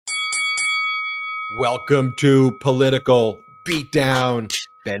Welcome to Political Beatdown.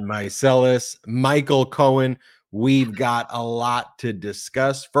 Ben Meiselas, Michael Cohen. We've got a lot to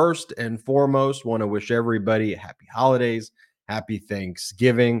discuss. First and foremost, want to wish everybody happy holidays, happy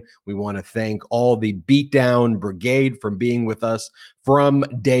Thanksgiving. We want to thank all the Beatdown Brigade for being with us from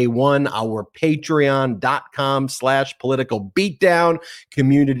day one. Our patreon.com/political beatdown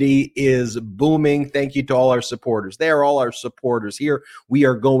community is booming. Thank you to all our supporters. They are all our supporters here. We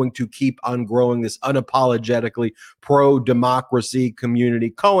are going to keep on growing this unapologetically pro-democracy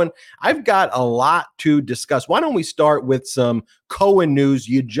community. Cohen, I've got a lot to discuss. Why don't we start with some Cohen news?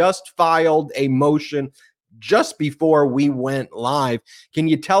 You just filed a motion just before we went live. Can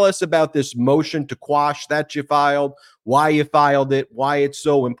you tell us about this motion to quash that you filed, why you filed it, why it's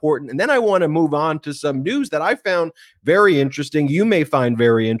so important? And then I want to move on to some news that I found very interesting. You may find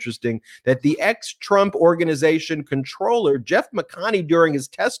very interesting that the ex-Trump Organization controller, Jeff McConney, during his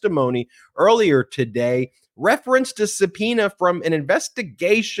testimony earlier today, referenced a subpoena from an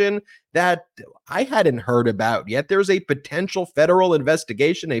investigation that I hadn't heard about yet. There's a potential federal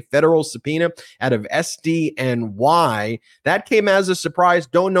investigation, a federal subpoena out of SDNY. That came as a surprise.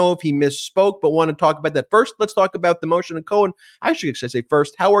 Don't know if he misspoke, but want to talk about that. First, let's talk about the motion. And Cohen, I should say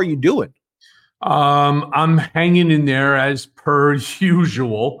first, how are you doing? I'm hanging in there as per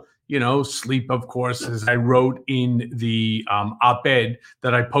usual. Sleep, of course, as I wrote in the op-ed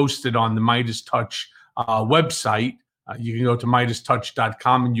that I posted on the MeidasTouch website. You can go to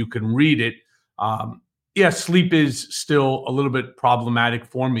MeidasTouch.com and you can read it. Sleep is still a little bit problematic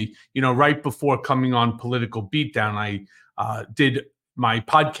for me. Right before coming on Political Beatdown, I did my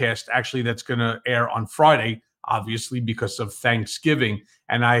podcast, actually, that's going to air on Friday, obviously, because of Thanksgiving.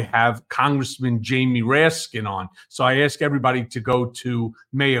 And I have Congressman Jamie Raskin on. So I ask everybody to go to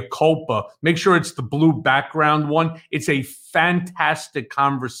Mea Culpa. Make sure it's the blue background one. It's a fantastic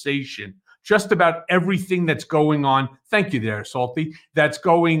conversation. Just about everything that's going on. Thank you there, Salty. That's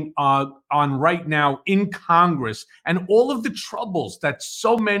going on right now in Congress, and all of the troubles that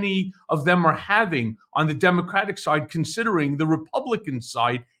so many of them are having on the Democratic side, considering the Republican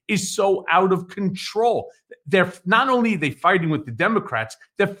side is so out of control. They're not only are they fighting with the Democrats,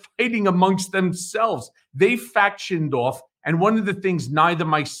 they're fighting amongst themselves. They factioned off. And one of the things neither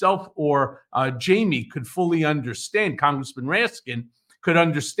myself or Jamie could fully understand, Congressman Raskin could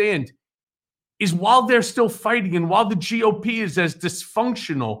understand, is while they're still fighting and while the GOP is as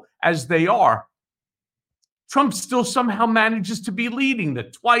dysfunctional as they are, Trump still somehow manages to be leading. The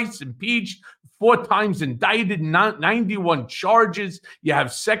twice impeached, 4 times indicted, 91 charges. You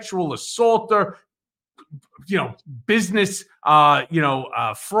have sexual assaulter, business, fraud,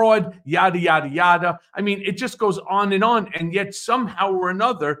 yada, yada, yada. I mean, it just goes on. And yet somehow or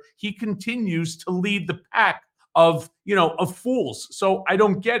another, he continues to lead the pack of fools. So I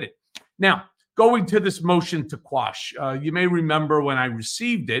don't get it. Now, going to this motion to quash, you may remember when I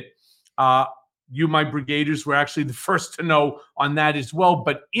received it, you, my brigaders, were actually the first to know on that as well.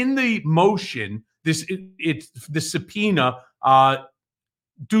 But in the motion, it's the subpoena,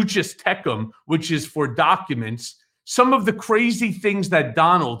 duces tecum, which is for documents, some of the crazy things that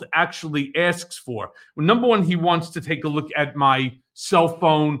Donald actually asks for. Well, number one, he wants to take a look at my cell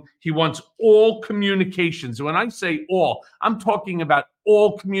phone. He wants all communications. When I say all, I'm talking about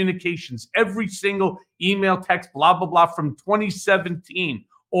all communications, every single email, text, blah, blah, blah, from 2017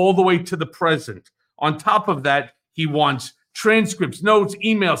 all the way to the present. On top of that, he wants transcripts, notes,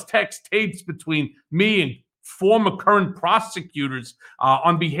 emails, texts, tapes between me and former current prosecutors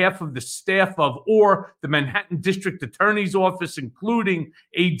on behalf of the staff of or the Manhattan District Attorney's Office, including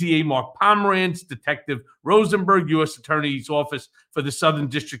ADA Mark Pomerantz, Detective Rosenberg, U.S. Attorney's Office for the Southern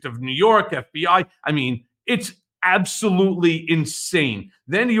District of New York, FBI. I mean, it's absolutely insane.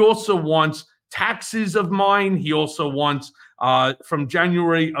 Then he also wants taxes of mine. He also wants, from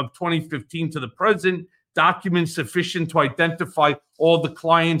January of 2015 to the present, documents sufficient to identify all the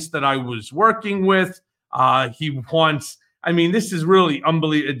clients that I was working with. He wants, this is really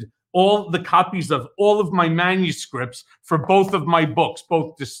unbelievable, all the copies of all of my manuscripts for both of my books,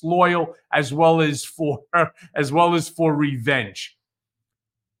 both Disloyal as well as for Revenge.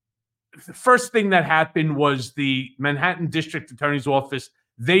 The first thing that happened was the Manhattan District Attorney's Office,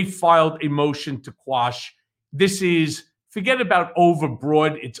 they filed a motion to quash. This is, forget about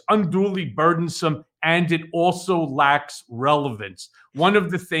overbroad, it's unduly burdensome, and it also lacks relevance. One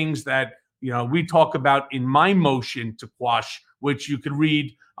of the things that we talk about in my motion to quash, which you can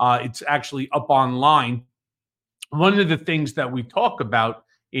read, it's actually up online. One of the things that we talk about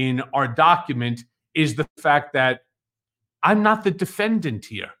in our document is the fact that I'm not the defendant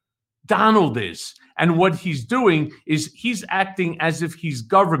here. Donald is. And what he's doing is he's acting as if he's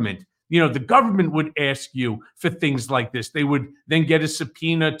government. the government would ask you for things like this. They would then get a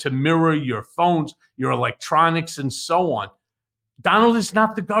subpoena to mirror your phones, your electronics, and so on. Donald is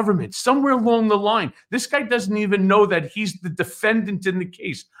not the government. Somewhere along the line, this guy doesn't even know that he's the defendant in the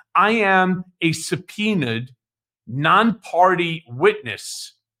case. I am a subpoenaed non-party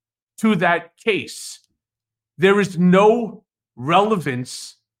witness to that case. There is no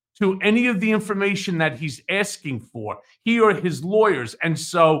relevance to any of the information that he's asking for, he or his lawyers. And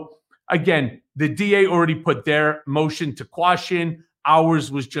so, again, the DA already put their motion to quash in.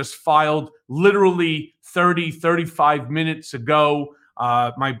 Ours was just filed literally 30, 35 minutes ago.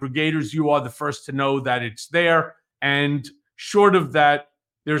 My brigaders, you are the first to know that it's there. And short of that,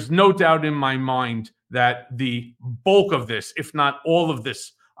 there's no doubt in my mind that the bulk of this, if not all of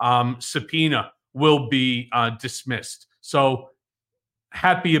this, subpoena will be dismissed. So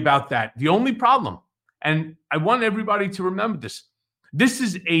happy about that. The only problem, and I want everybody to remember this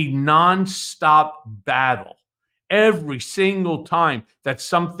is a nonstop battle. Every single time that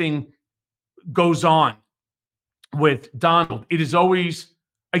something goes on with Donald, it is always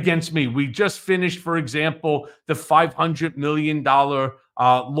against me. We just finished, for example, the $500 million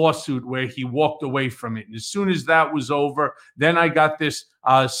lawsuit where he walked away from it. And as soon as that was over, then I got this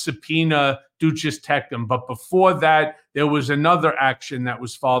subpoena ducis tecum. But before that, there was another action that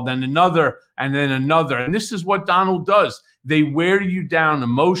was filed, then another, and then another. And this is what Donald does. They wear you down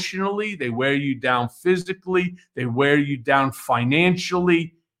emotionally. They wear you down physically. They wear you down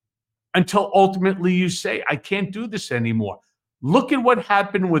financially until ultimately you say, I can't do this anymore. Look at what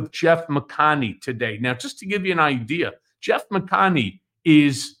happened with Jeff McConney today. Now, just to give you an idea, Jeff McConney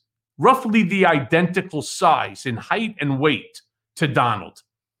is roughly the identical size in height and weight to Donald.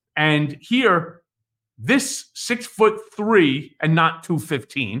 And here, this 6'3" and not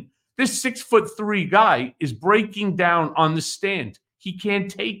 215, this 6'3" guy is breaking down on the stand. He can't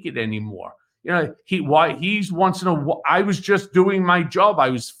take it anymore. He's once in a while. I was just doing my job. I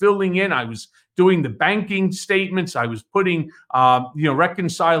was filling in. I was doing the banking statements. I was putting,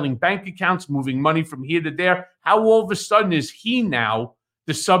 reconciling bank accounts, moving money from here to there. How all of a sudden is he now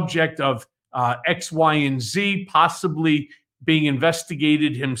the subject of X, Y, and Z, possibly being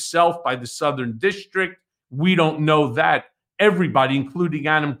investigated himself by the Southern District? We don't know that. Everybody, including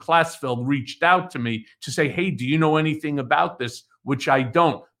Adam Klasfeld, reached out to me to say, hey, do you know anything about this? Which I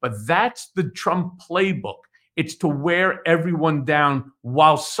don't. But that's the Trump playbook. It's to wear everyone down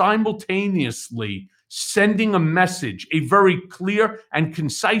while simultaneously sending a message, a very clear and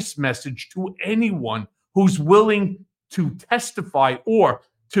concise message to anyone who's willing to testify or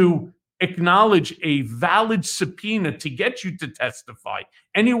to acknowledge a valid subpoena to get you to testify.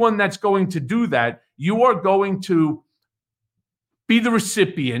 Anyone that's going to do that, you are going to be the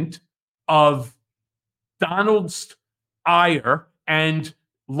recipient of Donald's ire and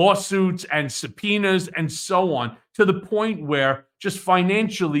lawsuits and subpoenas and so on, to the point where just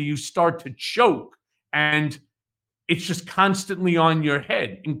financially you start to choke and it's just constantly on your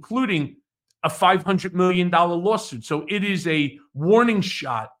head, including a $500 million lawsuit. So it is a warning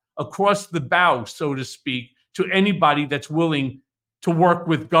shot across the bow, so to speak, to anybody that's willing to work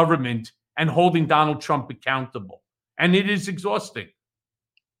with government and holding Donald Trump accountable. And it is exhausting.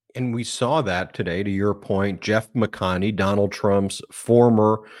 And we saw that today, to your point. Jeff McConney, Donald Trump's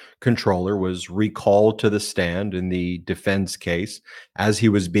former controller, was recalled to the stand in the defense case as he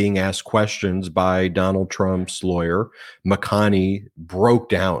was being asked questions by Donald Trump's lawyer. McConney broke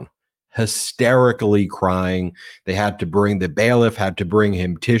down, hysterically crying. They had to bring the bailiff, had to bring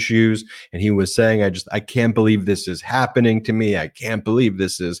him tissues. And he was saying, I can't believe this is happening to me. I can't believe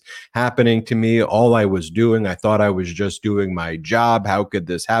this is happening to me. All I was doing, I thought I was just doing my job. How could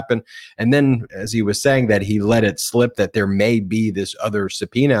this happen? And then as he was saying that, he let it slip that there may be this other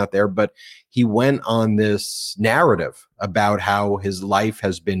subpoena out there, but he went on this narrative about how his life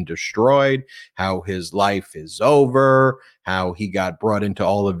has been destroyed, how his life is over, how he got brought into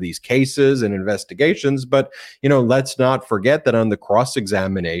all of these cases and investigations. But, let's not forget that on the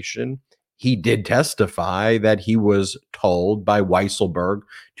cross-examination, he did testify that he was told by Weisselberg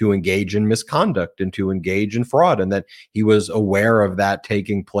to engage in misconduct and to engage in fraud, and that he was aware of that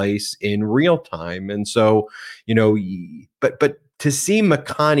taking place in real time. And so, but to see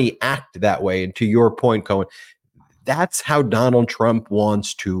McConney act that way, and to your point, Cohen, that's how Donald Trump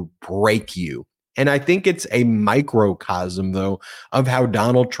wants to break you. And I think it's a microcosm, though, of how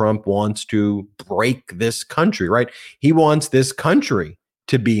Donald Trump wants to break this country, right? He wants this country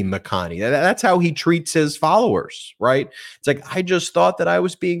to be Makani. That's how he treats his followers, right? It's like, I just thought that I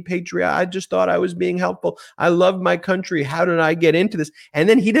was being patriotic. I just thought I was being helpful. I love my country. How did I get into this? And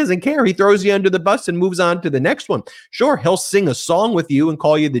then he doesn't care. He throws you under the bus and moves on to the next one. Sure, he'll sing a song with you and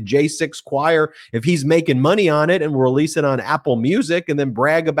call you the J6 choir if he's making money on it and release it on Apple Music and then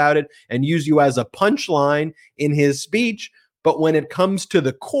brag about it and use you as a punchline in his speech. But when it comes to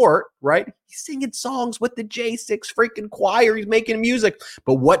the court, right, he's singing songs with the J6 freaking choir. He's making music.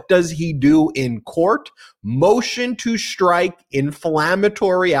 But what does he do in court? Motion to strike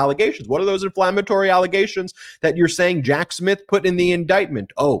inflammatory allegations. What are those inflammatory allegations that you're saying Jack Smith put in the indictment?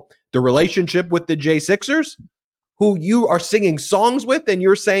 Oh, the relationship with the J6ers, who you are singing songs with, and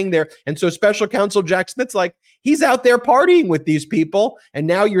you're saying there. And so special counsel Jack Smith's like, he's out there partying with these people. And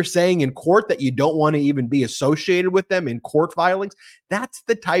now you're saying in court that you don't want to even be associated with them in court filings. That's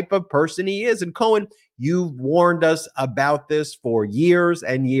the type of person he is. And Cohen, you've warned us about this for years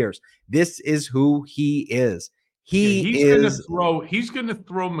and years. This is who he is. He's going to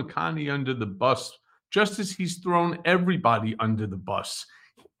throw Makani under the bus, just as he's thrown everybody under the bus.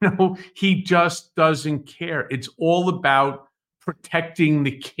 No, he just doesn't care. It's all about protecting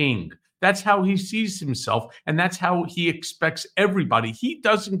the king. That's how he sees himself, and that's how he expects everybody. He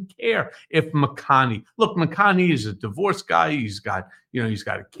doesn't care if Makani. Look, Makani is a divorced guy. He's got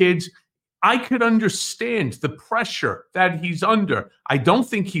kids. I could understand the pressure that he's under. I don't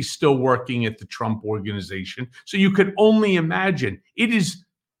think he's still working at the Trump Organization. So you could only imagine. It is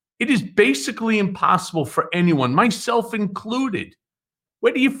basically impossible for anyone, myself included.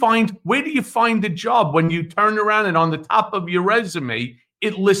 Where do you find a job when you turn around and on the top of your resume,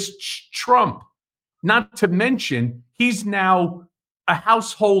 it lists Trump? Not to mention, he's now a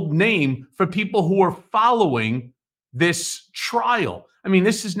household name for people who are following this trial. I mean,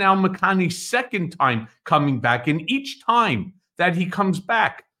 this is now Makani's second time coming back. And each time that he comes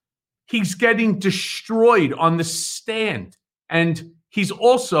back, he's getting destroyed on the stand. And he's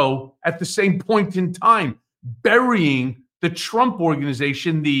also, at the same point in time, burying the Trump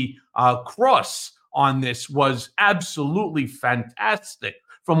Organization. The cross on this was absolutely fantastic.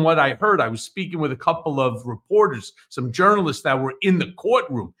 From what I heard, I was speaking with a couple of reporters, some journalists that were in the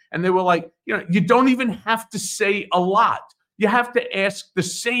courtroom, and they were like, you don't even have to say a lot. You have to ask the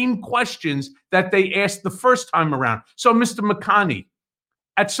same questions that they asked the first time around. So, Mr. Makani,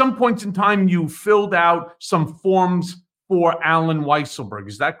 at some point in time, you filled out some forms for Allen Weisselberg.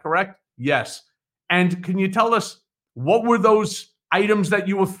 Is that correct? Yes. And can you tell us, what were those items that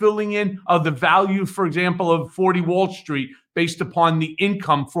you were filling in of the value, for example, of 40 Wall Street based upon the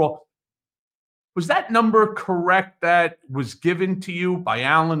income for? Was that number correct that was given to you by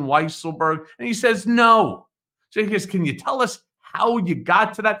Allen Weisselberg? And he says, no. So he goes, can you tell us how you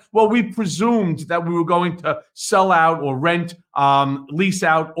got to that? Well, we presumed that we were going to sell out or lease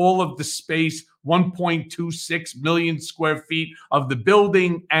out all of the space, 1.26 million square feet of the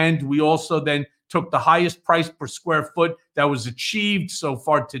building. And we also then took the highest price per square foot that was achieved so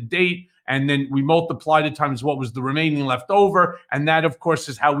far to date, and then we multiplied it times what was the remaining left over, and that, of course,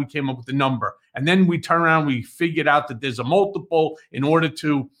 is how we came up with the number. And then we turn around, we figured out that there's a multiple in order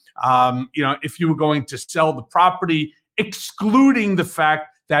to, if you were going to sell the property, excluding the fact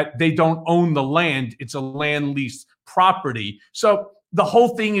that they don't own the land, it's a land lease property. So the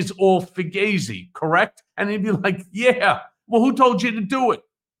whole thing is all fugazi, correct? And he'd be like, yeah, well, who told you to do it?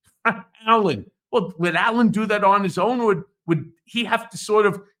 Allen. Well, would Allen do that on his own, or would he have to sort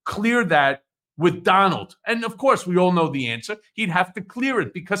of clear that with Donald? And of course, we all know the answer. He'd have to clear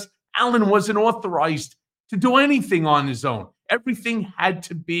it because Allen wasn't authorized to do anything on his own. Everything had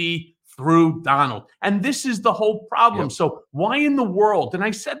to be through Donald. And this is the whole problem. Yep. So why in the world? And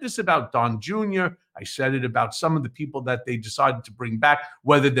I said this about Don Jr., I said it about some of the people that they decided to bring back,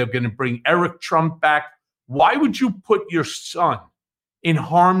 whether they're going to bring Eric Trump back. Why would you put your son in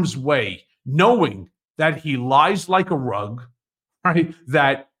harm's way, knowing that he lies like a rug, right?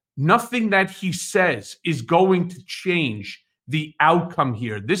 That nothing that he says is going to change the outcome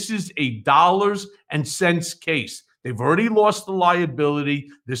here. This is a dollars and cents case. They've already lost the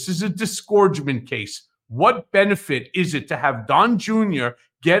liability. This is a disgorgement case. What benefit is it to have Don Jr.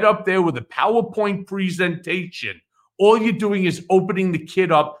 get up there with a PowerPoint presentation? All you're doing is opening the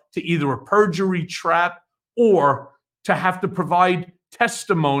kid up to either a perjury trap or to have to provide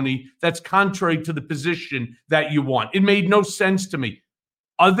testimony that's contrary to the position that you want. It made no sense to me,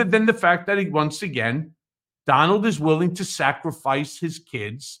 other than the fact that once again, Donald is willing to sacrifice his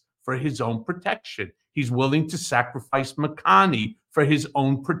kids for his own protection. He's willing to sacrifice Makani for his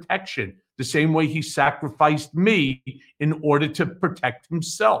own protection, the same way he sacrificed me in order to protect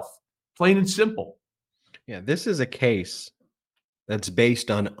himself. Plain and simple. Yeah, this is a case That's based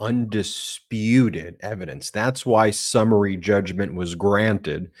on undisputed evidence. That's why summary judgment was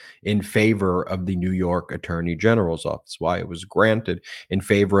granted in favor of the New York Attorney General's office, why it was granted in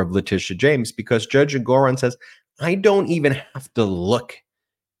favor of Letitia James, because Judge Engoron says, I don't even have to look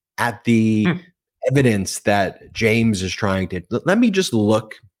at the evidence that James is trying to. Let me just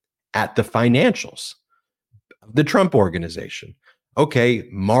look at the financials of the Trump Organization. Okay,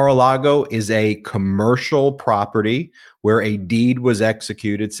 Mar-a-Lago is a commercial property where a deed was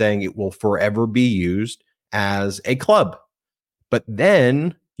executed saying it will forever be used as a club. But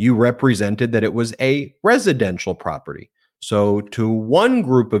then you represented that it was a residential property. So to one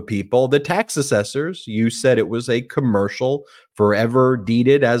group of people, the tax assessors, you said it was a commercial, forever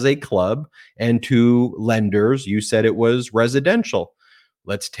deeded as a club. And to lenders, you said it was residential.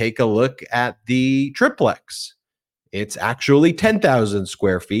 Let's take a look at the triplex. It's actually 10,000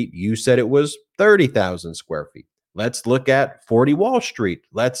 square feet. You said it was 30,000 square feet. Let's look at 40 Wall Street.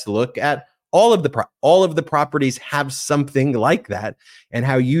 Let's look at all of the properties have something like that, and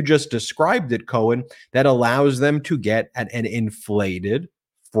how you just described it, Cohen, that allows them to get an inflated,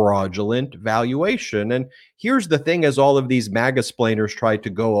 fraudulent valuation. And here's the thing, as all of these MAGA splainers try to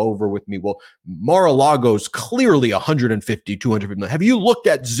go over with me, well, Mar-a-Lago's clearly 150, 250 million. Have you looked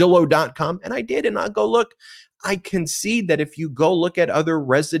at Zillow.com? And I did, and I'll go look. I concede that if you go look at other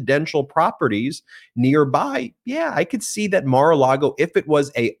residential properties nearby, yeah, I could see that Mar-a-Lago, if it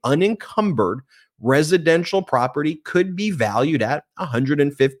was a unencumbered residential property, could be valued at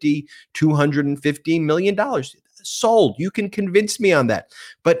 150, 250 million dollars. Sold. You can convince me on that.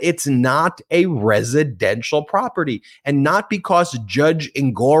 But it's not a residential property. And not because Judge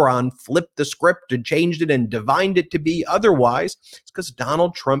Engoron flipped the script and changed it and divined it to be otherwise. It's because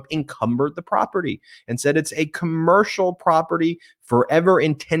Donald Trump encumbered the property and said it's a commercial property forever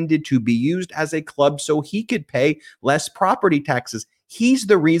intended to be used as a club so he could pay less property taxes. He's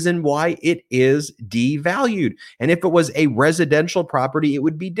the reason why it is devalued. And if it was a residential property, it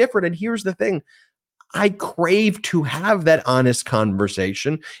would be different. And here's the thing. I crave to have that honest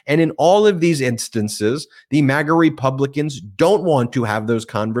conversation. And in all of these instances, the MAGA Republicans don't want to have those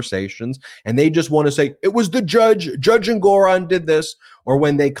conversations. And they just want to say, it was the judge, Judge Engoron did this. Or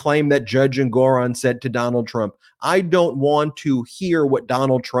when they claim that Judge Engoron said to Donald Trump, I don't want to hear what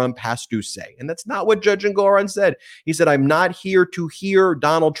Donald Trump has to say. And that's not what Judge Engoron said. He said, I'm not here to hear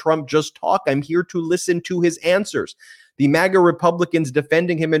Donald Trump just talk. I'm here to listen to his answers. The MAGA Republicans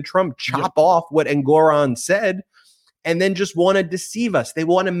defending him and Trump chop off what Engoron said and then just want to deceive us. They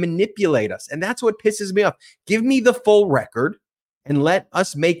want to manipulate us. And that's what pisses me off. Give me the full record and let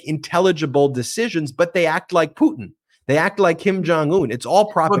us make intelligible decisions, but they act like Putin. They act like Kim Jong-un. It's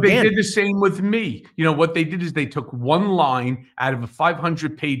all propaganda. Well, they did the same with me. You know, what they did is they took one line out of a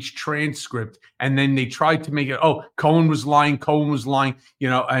 500-page transcript, and then they tried to make it, oh, Cohen was lying, you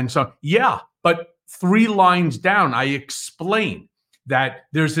know, and so, yeah, but 3 lines down, I explain that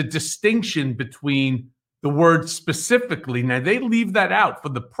there's a distinction between the word specifically. Now, they leave that out for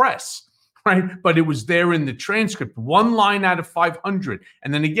the press, right? But it was there in the transcript, 1 line out of 500.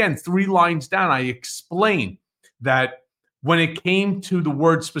 And then again, 3 lines down, I explain that when it came to the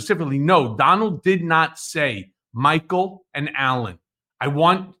word specifically, no, Donald did not say Michael and Alan. I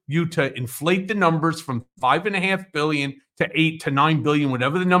want you to inflate the numbers from 5.5 billion to 8 to 9 billion,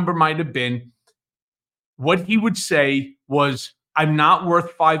 whatever the number might have been. What he would say was, I'm not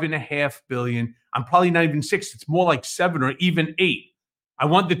worth 5.5 billion. I'm probably not even 6. It's more like 7 or even 8. I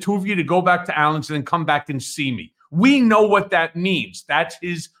want the 2 of you to go back to Allen's and then come back and see me. We know what that means. That's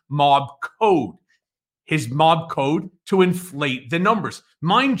his mob code. His mob code to inflate the numbers.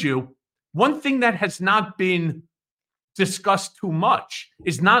 Mind you, one thing that has not been discussed too much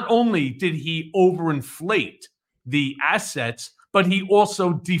is not only did he overinflate the assets, but he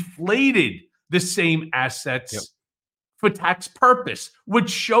also deflated the same assets for tax purpose, which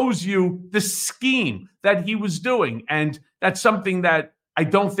shows you the scheme that he was doing. And that's something that I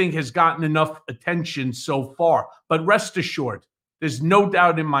don't think has gotten enough attention so far. But rest assured, there's no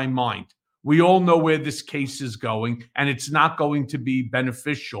doubt in my mind, we all know where this case is going, and it's not going to be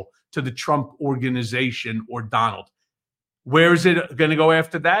beneficial to the Trump organization or Donald. Where is it going to go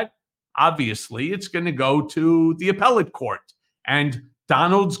after that? Obviously, it's going to go to the appellate court. And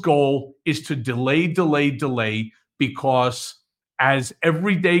Donald's goal is to delay, because as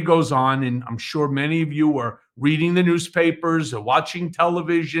every day goes on, and I'm sure many of you are reading the newspapers or watching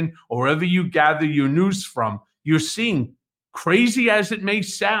television or wherever you gather your news from, you're seeing, crazy as it may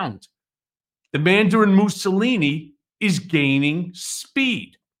sound, the Mandarin Mussolini is gaining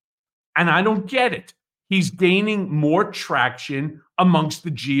speed. And I don't get it. He's gaining more traction amongst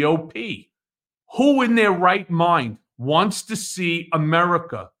the GOP. Who in their right mind wants to see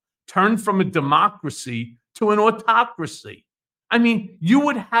America turn from a democracy to an autocracy. I mean, you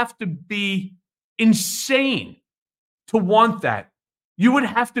would have to be insane to want that. You would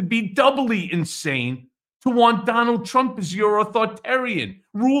have to be doubly insane to want Donald Trump as your authoritarian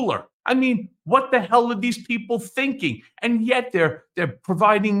ruler. I mean, what the hell are these people thinking? And yet they're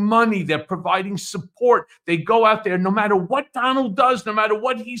providing money, they're providing support. They go out there, no matter what Donald does, no matter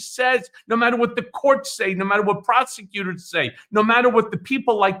what he says, no matter what the courts say, no matter what prosecutors say, no matter what the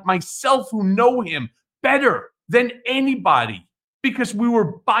people like myself who know him better than anybody, because we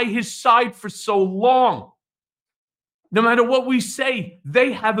were by his side for so long. No matter what we say,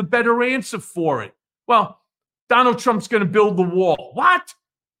 they have a better answer for it. Well, Donald Trump's going to build the wall. What?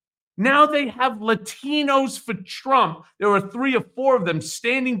 Now they have Latinos for Trump. There are 3 or 4 of them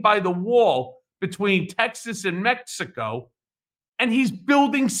standing by the wall between Texas and Mexico, and he's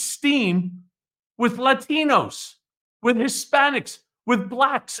building steam with Latinos, with Hispanics, with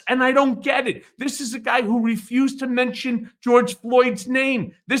blacks, and I don't get it. This is a guy who refused to mention George Floyd's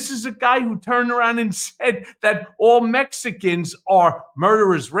name. This is a guy who turned around and said that all Mexicans are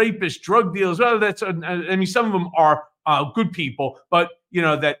murderers, rapists, drug dealers. Well, some of them are good people, but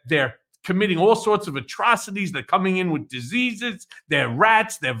that they're committing all sorts of atrocities. They're coming in with diseases. They're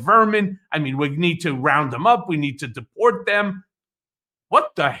rats. They're vermin. I mean, we need to round them up. We need to deport them.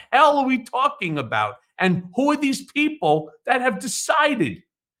 What the hell are we talking about? And who are these people that have decided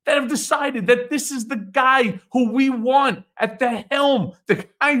that this is the guy who we want at the helm, the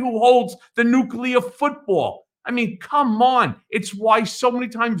guy who holds the nuclear football? I mean, come on. It's why so many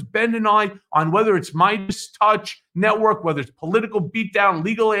times Ben and I, on whether it's Midas Touch Network, whether it's Political Beatdown,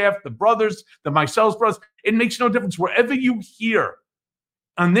 Legal AF, the brothers, the Meisel's brothers, it makes no difference. Wherever you hear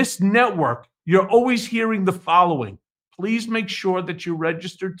on this network, you're always hearing the following. Please make sure that you're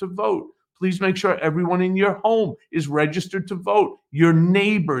registered to vote. Please make sure everyone in your home is registered to vote. Your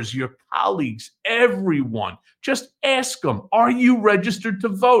neighbors, your colleagues, everyone. Just ask them, are you registered to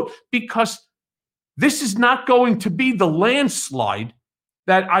vote? Because this is not going to be the landslide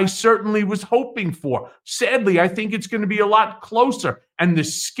that I certainly was hoping for. Sadly, I think it's going to be a lot closer. And the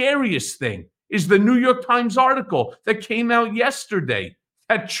scariest thing is the New York Times article that came out yesterday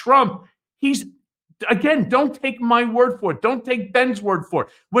that Trump, again, don't take my word for it. Don't take Ben's word for it.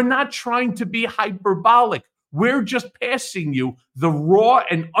 We're not trying to be hyperbolic. We're just passing you the raw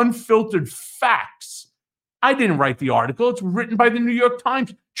and unfiltered facts. I didn't write the article. It's written by the New York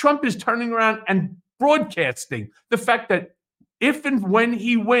Times. Trump is turning around and broadcasting the fact that if and when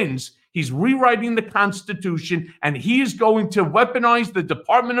he wins, he's rewriting the Constitution and he is going to weaponize the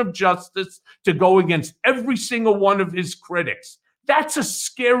Department of Justice to go against every single one of his critics. That's a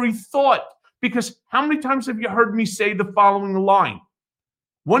scary thought. Because how many times have you heard me say the following line?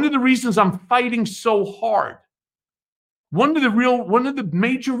 One of the reasons I'm fighting so hard, one of the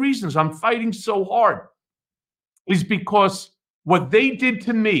major reasons I'm fighting so hard is because what they did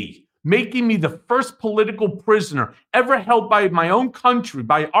to me, making me the first political prisoner ever held by my own country,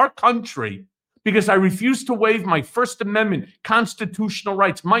 by our country, because I refused to waive my First Amendment constitutional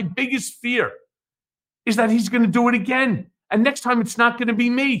rights. My biggest fear is that he's going to do it again. And next time it's not going to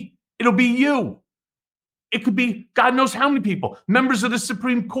be me. It'll be you. It could be God knows how many people, members of the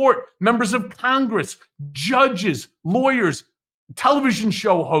Supreme Court, members of Congress, judges, lawyers, television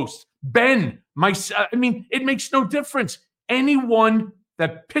show hosts, Ben, myself. I mean, it makes no difference. Anyone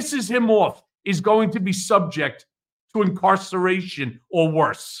that pisses him off is going to be subject to incarceration or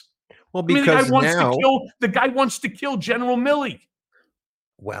worse. Well, because the guy wants to kill General Milley.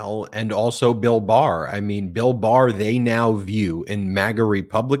 Well, and also Bill Barr. I mean, Bill Barr, they now view in MAGA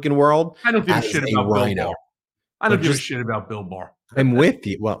Republican world. I don't give a shit about Bill Barr. I don't give a shit about Bill Barr. I'm with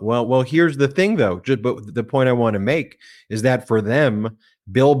you. Well, here's the thing, though. But the point I want to make is that for them,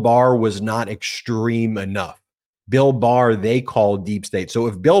 Bill Barr was not extreme enough. Bill Barr, they call deep state. So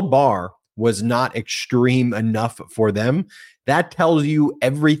if Bill Barr was not extreme enough for them, that tells you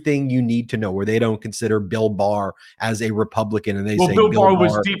everything you need to know, where they don't consider Bill Barr as a Republican. And they say Bill Barr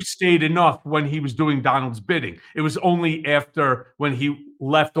was deep state enough when he was doing Donald's bidding. It was only after when he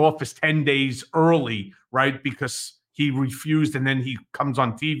left office 10 days early, right? Because he refused, and then he comes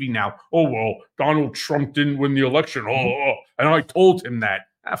on TV now. Oh, well, Donald Trump didn't win the election. And I told him that.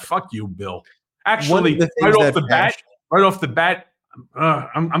 Fuck you, Bill. Actually, right off the bat,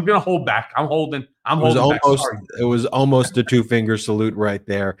 I'm going to hold back. I'm holding back. Sorry. It was almost a 2-finger salute right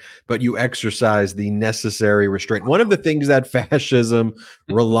there, but you exercise the necessary restraint. One of the things that fascism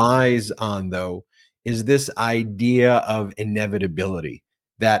relies on, though, is this idea of inevitability,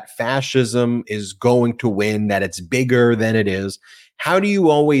 that fascism is going to win, that it's bigger than it is. How do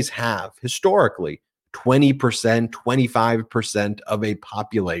you always have, historically, 20%, 25% of a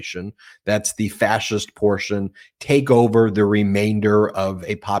population, that's the fascist portion, take over the remainder of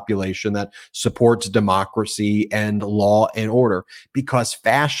a population that supports democracy and law and order, because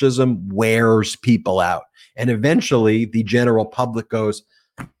fascism wears people out. And eventually the general public goes,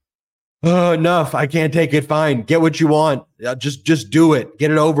 oh, enough. I can't take it. Fine. Get what you want. Just do it.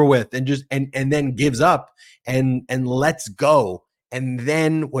 Get it over with. And then gives up and lets go. And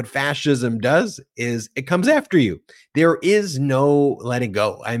then what fascism does is it comes after you. There is no letting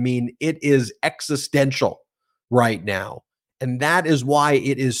go. I mean, it is existential right now. And that is why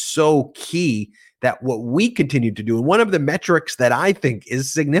it is so key that what we continue to do, and one of the metrics that I think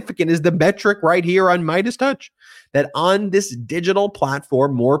is significant is the metric right here on MeidasTouch, that on this digital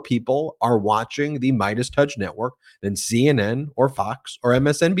platform, more people are watching the MeidasTouch network than CNN or Fox or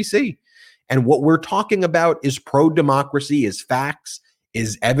MSNBC. And what we're talking about is pro-democracy, is facts,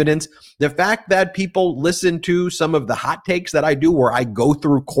 is evidence. The fact that people listen to some of the hot takes that I do, where I go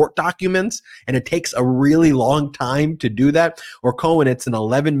through court documents and it takes a really long time to do that, or Cohen, it's an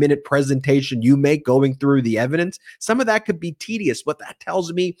 11-minute presentation you make going through the evidence. Some of that could be tedious. What that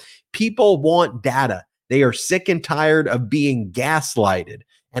tells me, people want data. They are sick and tired of being gaslighted.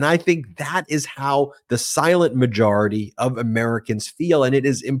 And I think that is how the silent majority of Americans feel. And it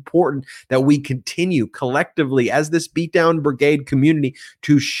is important that we continue collectively as this Beatdown Brigade community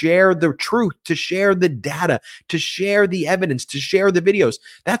to share the truth, to share the data, to share the evidence, to share the videos.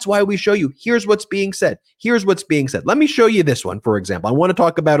 That's why we show you, here's what's being said. Here's what's being said. Let me show you this one, for example. I want to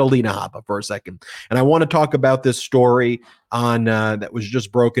talk about Alina Habba for a second. And I want to talk about this story on that was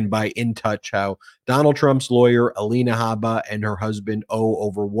just broken by In Touch, how Donald Trump's lawyer, Alina Habba, and her husband owe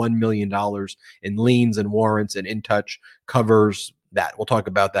over $1 million in liens and warrants, and In Touch covers that. We'll talk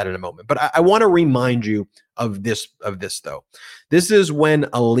about that in a moment. But I want to remind you of this, though. This is when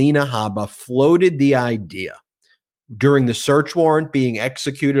Alina Habba floated the idea during the search warrant being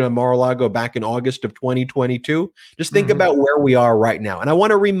executed on Mar-a-Lago back in August of 2022. Just think about where we are right now. And I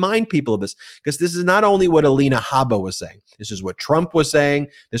want to remind people of this, because this is not only what Alina Habba was saying. This is what Trump was saying.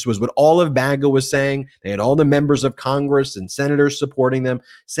 This was what all of MAGA was saying. They had all the members of Congress and senators supporting them,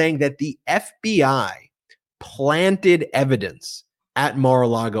 saying that the FBI planted evidence at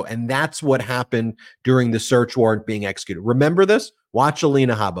Mar-a-Lago, and that's what happened during the search warrant being executed. Remember this? Watch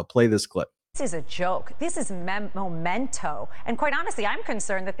Alina Habba. Play this clip. This is a joke. This is memento. And quite honestly, I'm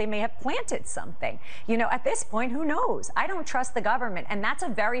concerned that they may have planted something. You know, at this point, who knows? I don't trust the government. And that's a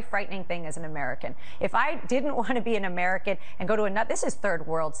very frightening thing as an American. If I didn't want to be an American and go to another, this is third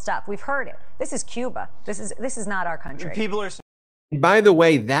world stuff. We've heard it. This is Cuba. This is not our country. People are. By the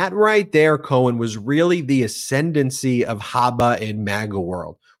way, that right there, Cohen, was really the ascendancy of Habba in MAGA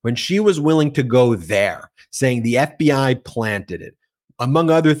world, when she was willing to go there, saying the FBI planted it.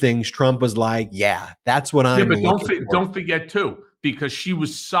 Among other things, Trump was like, yeah, that's what I'm looking for. Don't forget, too, because she was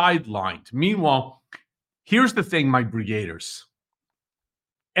sidelined. Meanwhile, here's the thing, my brigaders.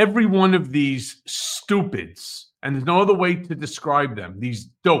 Every one of these stupids, and there's no other way to describe them, these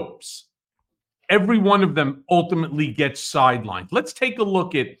dopes, every one of them ultimately gets sidelined. Let's take a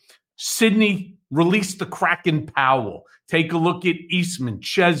look at Sidney, release the Kraken Powell. Take a look at Eastman,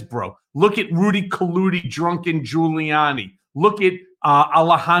 Chesbro. Look at Rudy Colludi, drunken Giuliani. Look at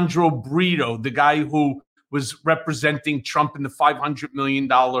Alejandro Brito, the guy who was representing Trump in the $500 million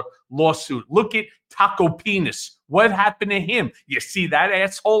lawsuit. Look at Taco Penis. What happened to him? You see that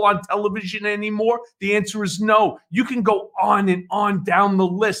asshole on television anymore? The answer is no. You can go on and on down the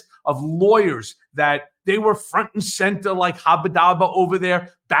list of lawyers that they were front and center, like Habadaba over there,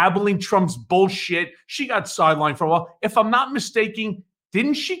 babbling Trump's bullshit. She got sidelined for a while. If I'm not mistaken,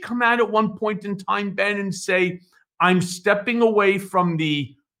 didn't she come out at one point in time, Ben, and say, I'm stepping away from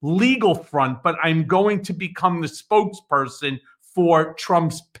the legal front, but I'm going to become the spokesperson for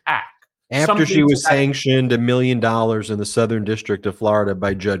Trump's PAC? After she was sanctioned $1 million in the Southern District of Florida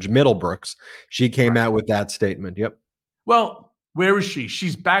by Judge Middlebrooks, she came out with that statement. Yep. Well, where is she?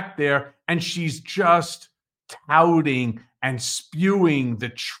 She's back there, and she's just touting and spewing the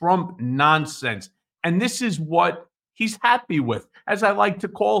Trump nonsense. And this is what he's happy with, as I like to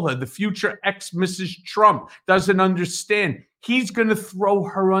call her, the future ex-Mrs. Trump doesn't understand. He's going to throw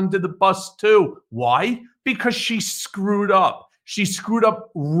her under the bus too. Why? Because she screwed up. She screwed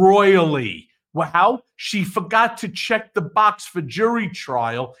up royally. Well, how? She forgot to check the box for jury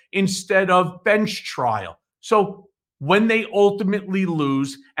trial instead of bench trial. So when they ultimately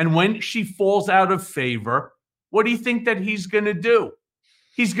lose and when she falls out of favor, what do you think that he's going to do?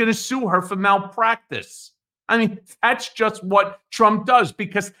 He's going to sue her for malpractice. I mean, that's just what Trump does,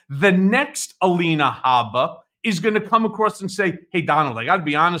 because the next Alina Habba is going to come across and say, hey, Donald, I got to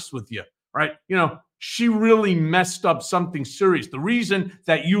be honest with you, right? You know, she really messed up something serious. The reason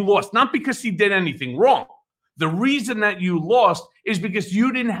that you lost, not because he did anything wrong. The reason that you lost is because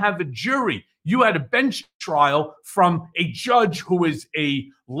you didn't have a jury. You had a bench trial from a judge who is a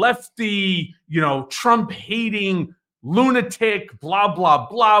lefty, Trump-hating lunatic, blah, blah,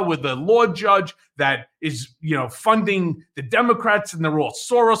 blah, with a law judge that is, funding the Democrats, and they're all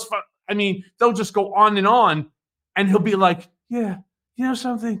Soros. I mean, they'll just go on, and he'll be like, yeah, you know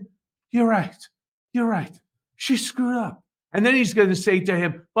something? You're right. She screwed up. And then he's going to say to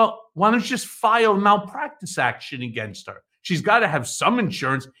him, well, why don't you just file malpractice action against her? She's got to have some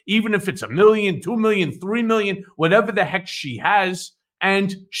insurance, even if it's $1 million, $2 million, $3 million, whatever the heck she has,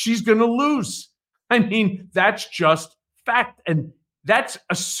 and she's going to lose. I mean, that's just fact. And that's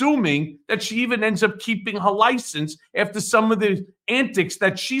assuming that she even ends up keeping her license after some of the antics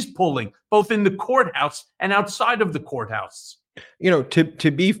that she's pulling, both in the courthouse and outside of the courthouse.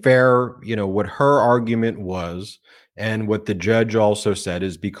 To be fair, what her argument was, and what the judge also said,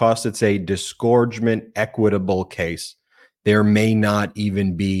 is because it's a disgorgement equitable case, there may not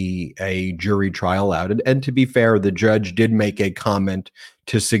even be a jury trial out. And to be fair, the judge did make a comment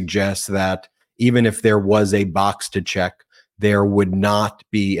to suggest that even if there was a box to check, there would not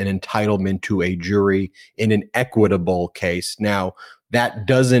be an entitlement to a jury in an equitable case. Now, that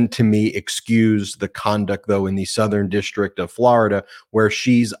doesn't, to me, excuse the conduct, though, in the Southern District of Florida, where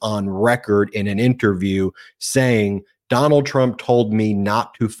she's on record in an interview saying, Donald Trump told me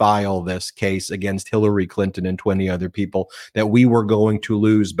not to file this case against Hillary Clinton and 20 other people, that we were going to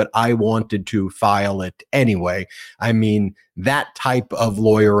lose, but I wanted to file it anyway. I mean, that type of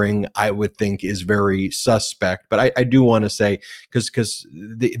lawyering, I would think, is very suspect. But I do want to say, because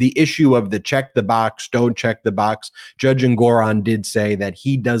the issue of the check the box, don't check the box, Judge Engoron did say that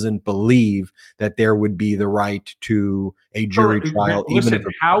he doesn't believe that there would be the right to a jury trial. Listen, even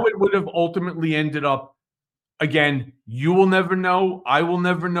if how it would have ultimately ended up, again, you will never know. I will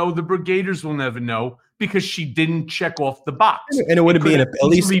never know. The Brigaders will never know, because she didn't check off the box. And it would be at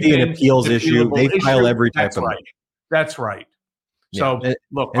least be an appeals issue. They file every type of. That's right. So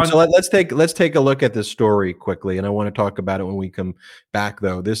look, so let's take a look at this story quickly, and I want to talk about it when we come back.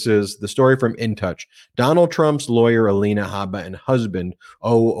 Though this is the story from In Touch. Donald Trump's lawyer Alina Habba and husband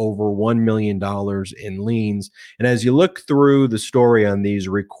owe over $1 million in liens, and as you look through the story on these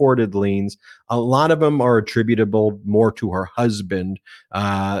recorded liens, a lot of them are attributable more to her husband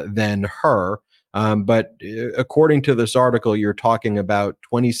than her. But according to this article, you're talking about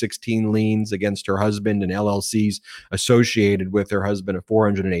 2016 liens against her husband and LLCs associated with her husband of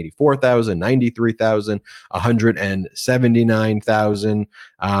 $484,000, $93,000,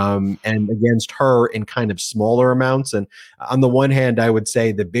 $179,000, and against her in kind of smaller amounts. And on the one hand, I would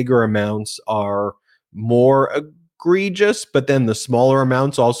say the bigger amounts are more egregious, but then the smaller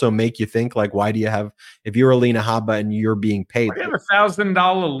amounts also make you think, like, why do you have, if you're Alina Habba and you're being paid, I have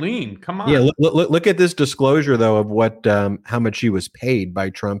 $1,000 lien. Come on. Yeah, look at this disclosure, though, of what how much she was paid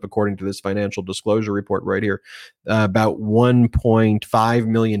by Trump, according to this financial disclosure report right here, about $1.5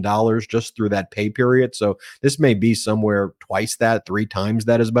 million just through that pay period. So this may be somewhere twice that, 3 times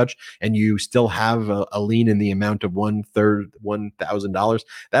that as much, and you still have a lien in the amount of $1,000.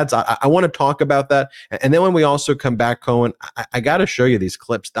 That's I want to talk about that, and then when we also come back, Cohen, I got to show you these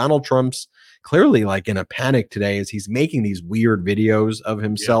clips. Donald Trump's clearly like in a panic today as he's making these weird videos of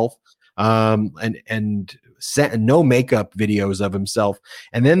himself, and no makeup videos of himself.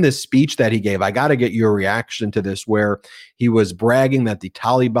 And then this speech that he gave, I got to get your reaction to this, where he was bragging that the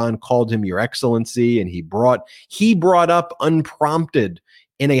Taliban called him Your Excellency, and he brought up unprompted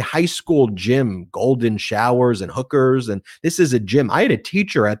in a high school gym, golden showers and hookers. And this is a gym. I had a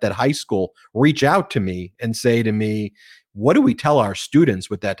teacher at that high school reach out to me and say to me, what do we tell our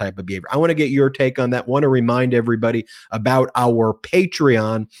students with that type of behavior? I want to get your take on that. Want to remind everybody about our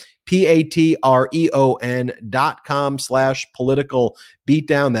Patreon, patreon.com/political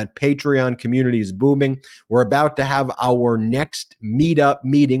beatdown. That Patreon community is booming. We're about to have our next meetup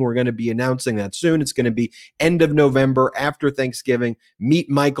meeting. We're going to be announcing that soon. It's going to be end of November after Thanksgiving. Meet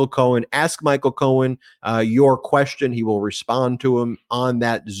Michael Cohen. Ask Michael Cohen your question. He will respond to him on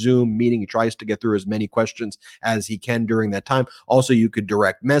that Zoom meeting. He tries to get through as many questions as he can during that time. Also, you could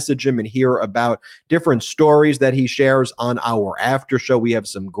direct message him and hear about different stories that he shares on our after show. We have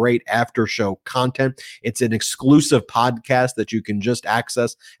some great after show content. It's an exclusive podcast that you can just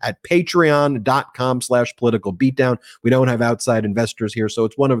access at patreon.com/political beatdown. We don't have outside investors here, so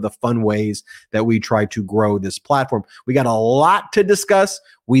it's one of the fun ways that we try to grow this platform. We got a lot to discuss.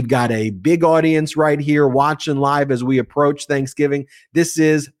 We've got a big audience right here watching live as we approach Thanksgiving. This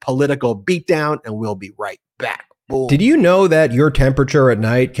is Political Beatdown, and we'll be right back. Did you know that your temperature at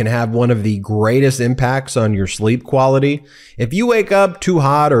night can have one of the greatest impacts on your sleep quality? If you wake up too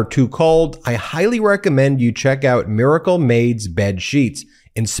hot or too cold, I highly recommend you check out Miracle Made's bed sheets.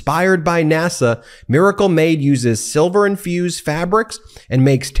 Inspired by NASA, Miracle Made uses silver-infused fabrics and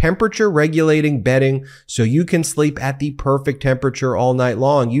makes temperature-regulating bedding so you can sleep at the perfect temperature all night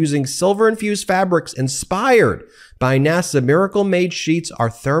long. Using silver-infused fabrics inspired by NASA, Miracle Made sheets are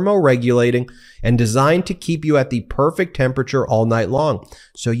thermoregulating and designed to keep you at the perfect temperature all night long,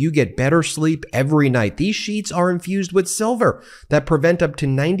 so you get better sleep every night. These sheets are infused with silver that prevent up to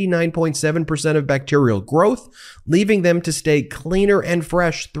 99.7% of bacterial growth, leaving them to stay cleaner and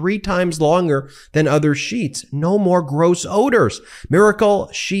fresh 3 times longer than other sheets. No more gross odors. Miracle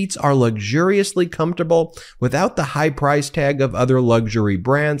sheets are luxuriously comfortable without the high price tag of other luxury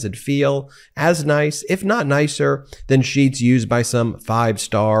brands and feel as nice, if not nicer, than sheets used by some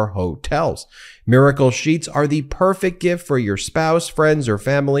 5-star hotels. Miracle sheets are the perfect gift for your spouse, friends, or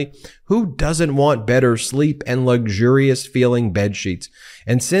family. Who doesn't want better sleep and luxurious feeling bed sheets?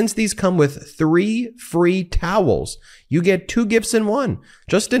 And since these come with 3 free towels, you get 2 gifts in one,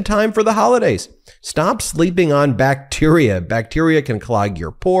 just in time for the holidays. Stop sleeping on bacteria. Bacteria can clog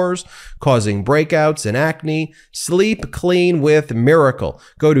your pores, causing breakouts and acne. Sleep clean with Miracle.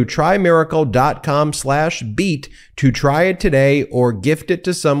 Go to trymiracle.com/beat to try it today or gift it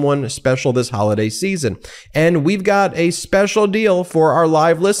to someone special this holiday season. And we've got a special deal for our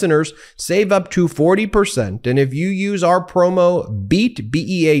live listeners. Save up to 40%. And if you use our promo BEAT,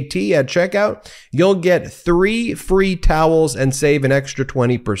 B-E-A-T, at checkout, you'll get 3 free towels and save an extra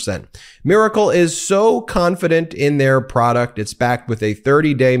 20%. Miracle is so confident in their product, it's backed with a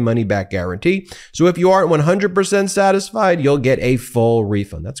 30-day money-back guarantee. So if you aren't 100% satisfied, you'll get a full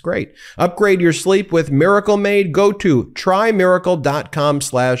refund. That's great. Upgrade your sleep with Miracle Made. Go to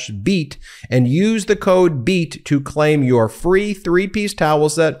trymiracle.com/beat and use the code BEAT to claim your free 3-piece towel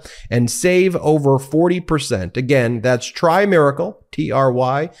set and save over 40%. Again, that's trymiracle,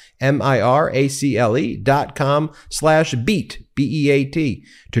 trymiracle.com/beat, B-E-A-T,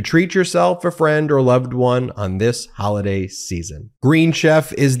 to treat yourself, a friend, or loved one on this holiday season. Green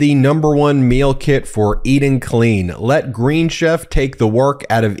Chef is the #1 meal kit for eating clean. Let Green Chef take the work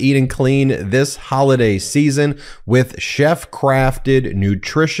out of eating clean this holiday season with chef-crafted,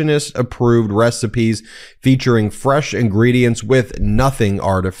 nutritionist-approved recipes featuring fresh ingredients with nothing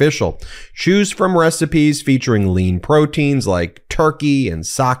artificial. Choose from recipes featuring lean proteins like turkey and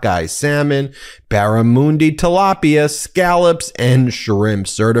sockeye salmon, barramundi tilapia, scallops, and shrimp,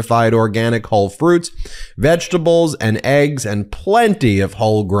 certified organic whole fruits, vegetables, and eggs, and plenty of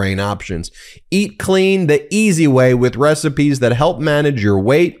whole grain options. Eat clean the easy way with recipes that help manage your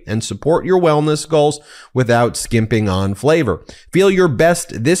weight and support your wellness goals without skimping on flavor. Feel your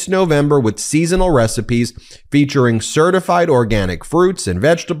best this November with seasonal recipes featuring certified organic fruits and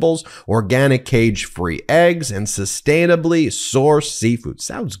vegetables, organic cage-free eggs, and sustainably sourced seafood.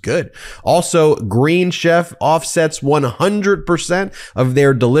 Sounds good. Also, Green Chef offsets 100% of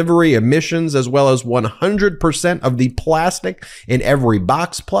their delivery emissions, as well as 100% of the plastic in every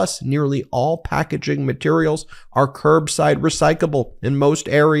box, plus nearly all packaging materials are curbside recyclable in most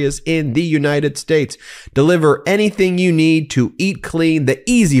areas in the United States. Deliver anything you need to eat clean the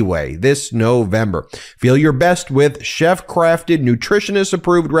easy way this November. Feel your best with chef-crafted,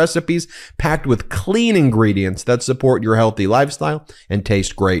 nutritionist-approved recipes packed with clean ingredients that support your healthy lifestyle and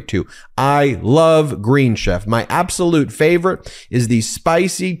taste great too. I love Green Chef. My absolute favorite is the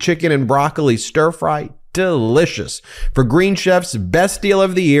spicy chicken and broccoli stir fry. Delicious. For Green Chef's best deal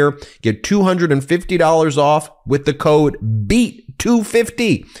of the year, get $250 off with the code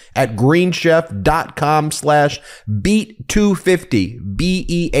BEAT250 at greenchef.com/beat250,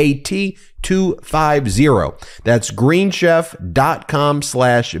 B-E-A-T 250. That's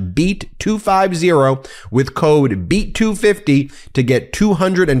greenchef.com/beat250 with code BEAT250 to get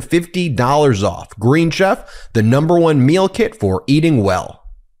 $250 off. Green Chef, the #1 meal kit for eating well.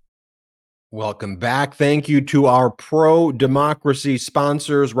 Welcome back. Thank you to our pro-democracy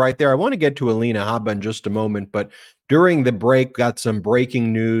sponsors right there. I want to get to Alina Habba in just a moment, but during the break, got some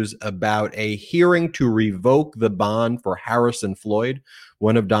breaking news about a hearing to revoke the bond for Harrison Floyd,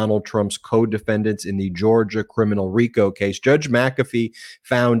 one of Donald Trump's co-defendants in the Georgia criminal RICO case. Judge McAfee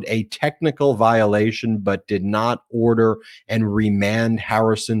found a technical violation, but did not order and remand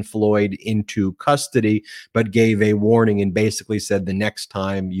Harrison Floyd into custody, but gave a warning and basically said the next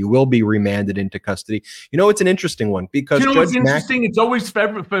time you will be remanded into custody. You know, it's an interesting one because what's interesting? It's always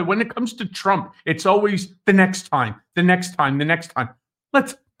when it comes to Trump, it's always the next time, the next time, the next time.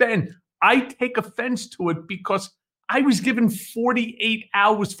 Ben, I take offense to it because I was given 48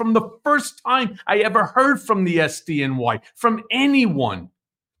 hours from the first time I ever heard from the SDNY, from anyone,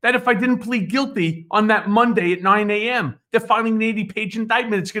 that if I didn't plead guilty on that Monday at 9 a.m., they're filing an 80-page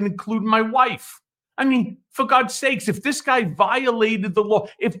indictment. It's going to include my wife. I mean, for God's sakes, if this guy violated the law,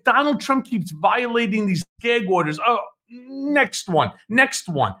 if Donald Trump keeps violating these gag orders, next one.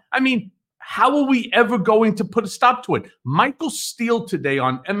 I mean, how are we ever going to put a stop to it? Michael Steele today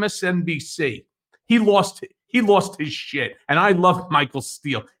on MSNBC, he lost his shit. And I love Michael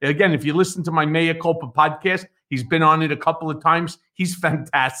Steele. Again, if you listen to my Mea Culpa podcast, he's been on it a couple of times. He's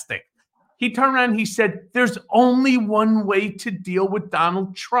fantastic. He turned around and he said, there's only one way to deal with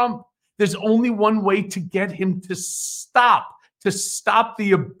Donald Trump. There's only one way to get him to stop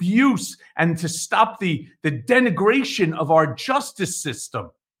the abuse and to stop the denigration of our justice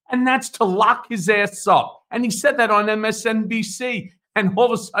system. And that's to lock his ass up. And he said that on MSNBC. And all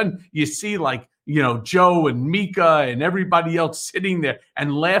of a sudden you see Joe and Mika and everybody else sitting there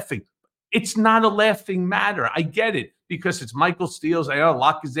and laughing. It's not a laughing matter. I get it, because it's Michael Steele saying,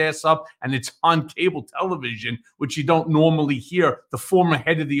 lock his ass up, and it's on cable television, which you don't normally hear the former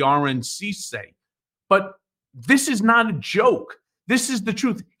head of the RNC say. But this is not a joke. This is the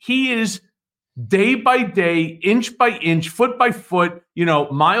truth. He is day by day, inch by inch, foot by foot,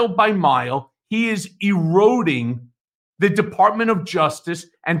 mile by mile. He is eroding the Department of Justice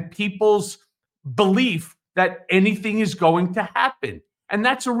and people's belief that anything is going to happen. And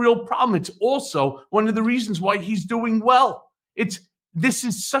that's a real problem. It's also one of the reasons why he's doing well. This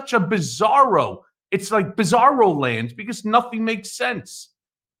is such a bizarro. It's like bizarro land, because nothing makes sense.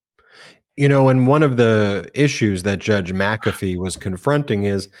 And one of the issues that Judge McAfee was confronting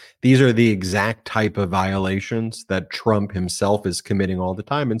is these are the exact type of violations that Trump himself is committing all the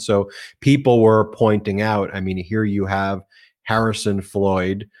time. And so people were pointing out, I mean, here you have Harrison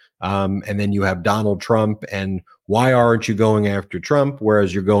Floyd, and then you have Donald Trump, and why aren't you going after Trump,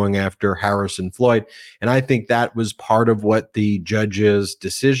 whereas you're going after Harrison Floyd? And I think that was part of what the judge's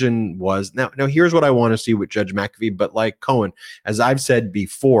decision was. Now here's what I want to see with Judge McAfee, but like Cohen, as I've said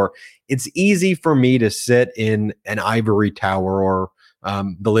before, it's easy for me to sit in an ivory tower or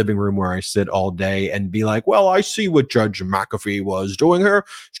the living room where I sit all day and be like, well, I see what Judge McAfee was doing here.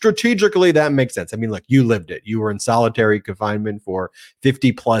 Strategically, that makes sense. I mean, like, you lived it. You were in solitary confinement for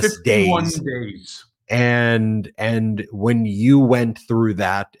 50 plus 51 days. And when you went through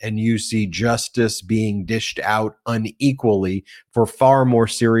that and you see justice being dished out unequally for far more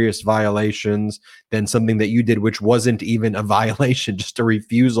serious violations than something that you did, which wasn't even a violation, just a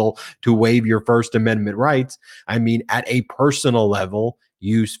refusal to waive your First Amendment rights. I mean, at a personal level,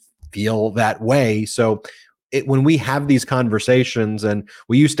 you feel that way. So when we have these conversations, and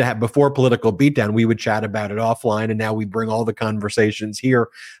we used to have before Political Beatdown, we would chat about it offline, and now we bring all the conversations here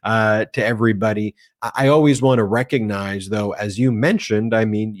to everybody. I always want to recognize, though, as you mentioned, I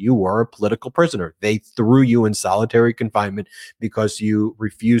mean, you were a political prisoner. They threw you in solitary confinement because you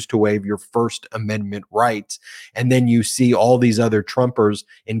refused to waive your First Amendment rights. And then you see all these other Trumpers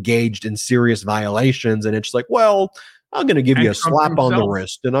engaged in serious violations, and it's like, well, I'm going to give you a slap on the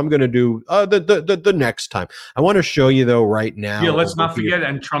wrist, and I'm going to do the next time. I want to show you, though, right now. Yeah, let's not forget,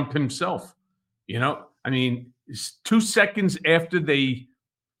 and Trump himself. I mean, 2 seconds after they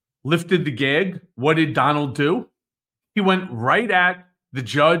lifted the gag, what did Donald do? He went right at the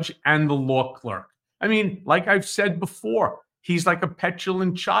judge and the law clerk. I mean, like I've said before, he's like a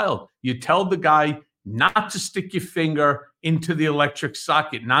petulant child. You tell the guy not to stick your finger into the electric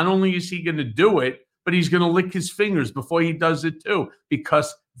socket. Not only is he going to do it, but he's going to lick his fingers before he does it too,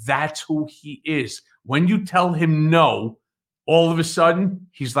 because that's who he is. When you tell him no, all of a sudden,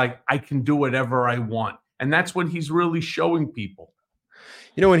 he's like, I can do whatever I want. And that's what he's really showing people.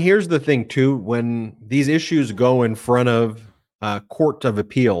 And here's the thing, too. When these issues go in front of Court of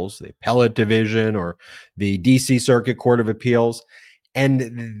Appeals, the Appellate Division or the D.C. Circuit Court of Appeals,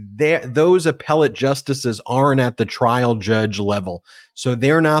 and those appellate justices aren't at the trial judge level. So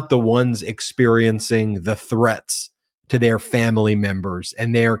they're not the ones experiencing the threats to their family members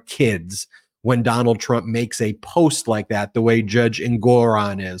and their kids when Donald Trump makes a post like that, the way Judge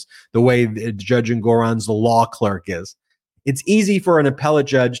Engoron is, the way Judge Engoron's the law clerk is. It's easy for an appellate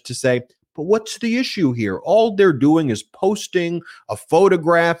judge to say, but what's the issue here? All they're doing is posting a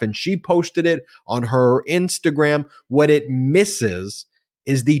photograph, and she posted it on her Instagram. What it misses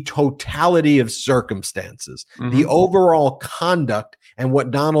is the totality of circumstances. The overall conduct and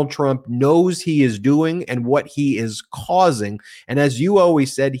what Donald Trump knows he is doing and what he is causing. And as you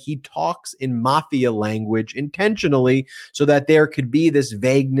always said, he talks in mafia language intentionally so that there could be this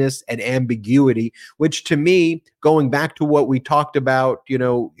vagueness and ambiguity, which to me, going back to what we talked about,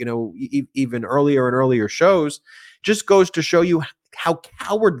 even earlier and earlier shows, just goes to show you how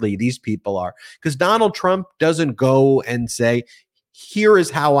cowardly these people are. Because Donald Trump doesn't go and say, here is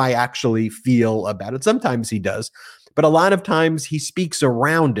how I actually feel about it. Sometimes he does, but a lot of times he speaks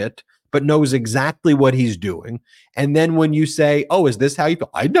around it, but knows exactly what he's doing. And then when you say, oh, is this how you feel?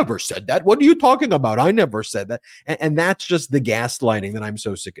 I never said that. What are you talking about? I never said that. And that's just the gaslighting that I'm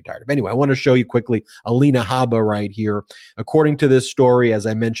so sick and tired of. Anyway, I want to show you quickly Alina Habba right here. According to this story, as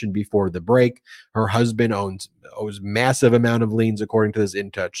I mentioned before the break, her husband owes massive amount of liens. According to this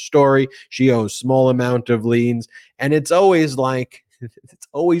In Touch story, she owes small amount of liens. And it's always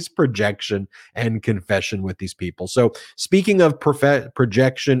projection and confession with these people. So speaking of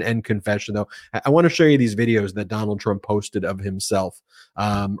projection and confession, though, I want to show you these videos that Donald Trump posted of himself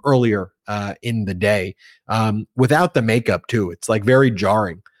earlier in the day without the makeup too. It's like very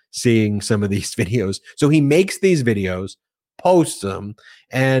jarring seeing some of these videos. So he makes these videos, posts them,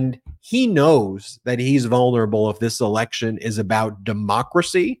 and he knows that he's vulnerable if this election is about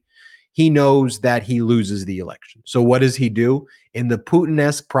democracy. He knows that he loses the election. So what does he do? In the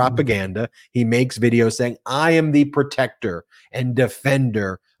Putin-esque propaganda, he makes videos saying, I am the protector and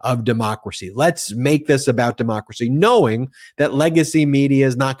defender of democracy. Let's make this about democracy, knowing that legacy media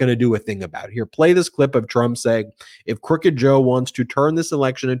is not going to do a thing about it. Here, play this clip of Trump saying, if Crooked Joe wants to turn this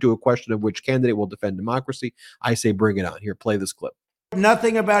election into a question of which candidate will defend democracy, I say bring it on. Here, play this clip.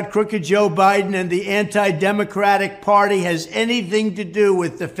 Nothing about Crooked Joe Biden and the anti-democratic party has anything to do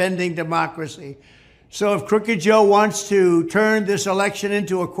with defending democracy. So if Crooked Joe wants to turn this election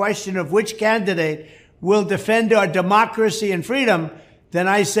into a question of which candidate will defend our democracy and freedom, then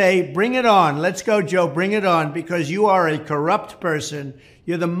I say, bring it on. Let's go, Joe, bring it on, because you are a corrupt person.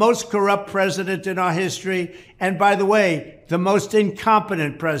 You're the most corrupt president in our history. And by the way, the most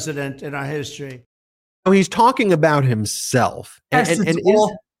incompetent president in our history. Oh, he's talking about himself. Yes,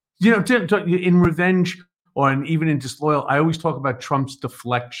 in Revenge or even in Disloyal, I always talk about Trump's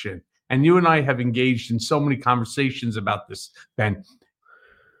deflection. And you and I have engaged in so many conversations about this, Ben.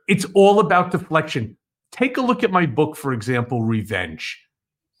 It's all about deflection. Take a look at my book, for example, Revenge.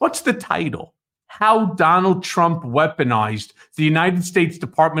 What's the title? How Donald Trump Weaponized the United States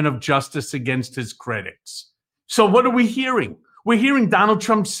Department of Justice against his critics. So what are we hearing? We're hearing Donald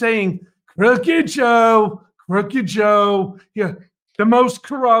Trump saying, Crooked Joe, yeah, the most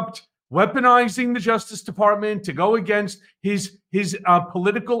corrupt, weaponizing the Justice Department to go against his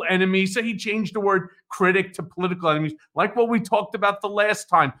political enemies. So he changed the word critic to political enemies, like what we talked about the last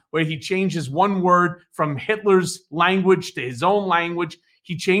time, where he changes one word from Hitler's language to his own language.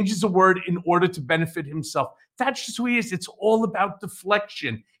 He changes a word in order to benefit himself. That's just who he is. It's all about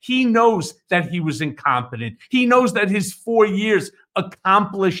deflection. He knows that he was incompetent. He knows that his 4 years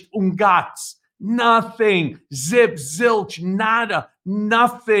accomplished nothing, zip, zilch, nada,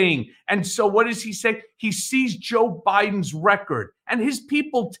 nothing. And so what does he say? He sees Joe Biden's record, and his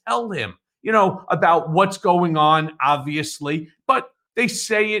people tell him, about what's going on, obviously, but they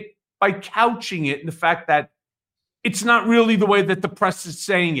say it by couching it in the fact that it's not really the way that the press is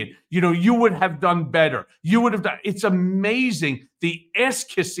saying it. You would have done better. It's amazing the ass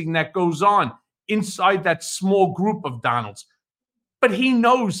kissing that goes on inside that small group of Donalds. But he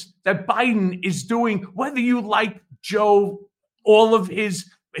knows that Biden is doing, whether you like Joe, all of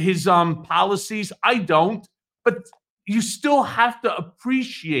his policies, I don't, but you still have to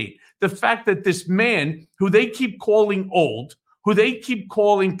appreciate the fact that this man, who they keep calling old, who they keep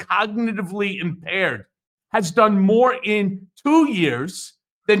calling cognitively impaired, has done more in 2 years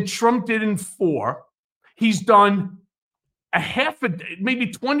than Trump did in 4. He's done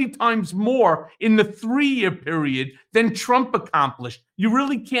maybe 20 times more in the 3-year period than Trump accomplished. You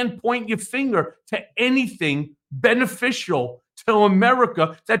really can't point your finger to anything beneficial to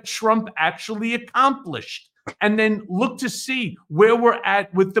America that Trump actually accomplished. And then look to see where we're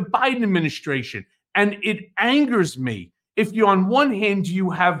at with the Biden administration. And it angers me if you, on one hand, you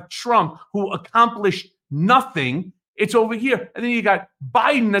have Trump who accomplished nothing. It's over here. And then you got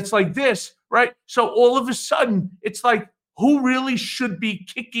Biden that's like this, right? So all of a sudden, it's like, who really should be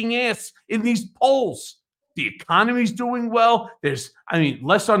kicking ass in these polls? The economy's doing well. There's,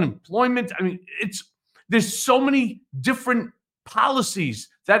 less unemployment. There's so many different policies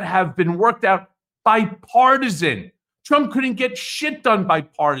that have been worked out bipartisan. Trump couldn't get shit done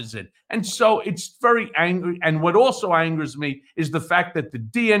bipartisan. And so it's very angry. And what also angers me is the fact that the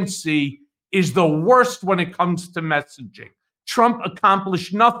DNC is the worst when it comes to messaging. Trump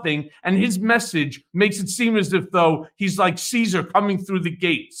accomplished nothing, and his message makes it seem as if though he's like Caesar coming through the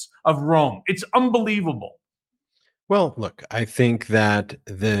gates of Rome. It's unbelievable. Well, look, I think that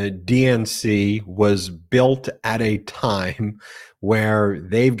the DNC was built at a time where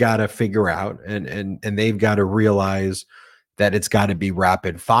they've got to figure out and they've got to realize that it's got to be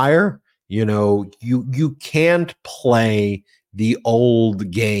rapid fire. You can't play the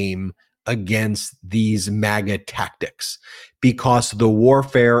old game against these MAGA tactics because the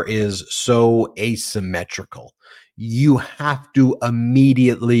warfare is so asymmetrical. You have to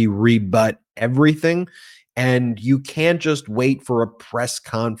immediately rebut everything. And you can't just wait for a press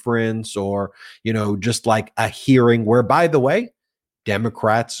conference or, just like a hearing where, by the way,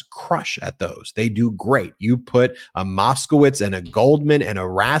 Democrats crush at those. They do great. You put a Moskowitz and a Goldman and a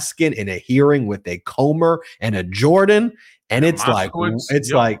Raskin in a hearing with a Comer and a Jordan, and it's like,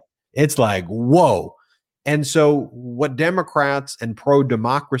 whoa. And so what Democrats and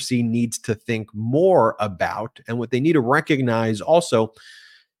pro-democracy needs to think more about, and what they need to recognize also,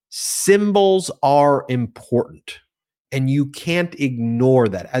 symbols are important, and you can't ignore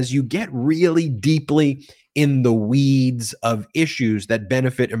that as you get really deeply in the weeds of issues that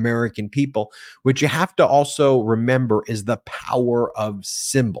benefit American people. What you have to also remember is the power of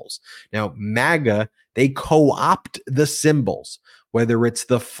symbols. Now, MAGA, they co-opt the symbols, whether it's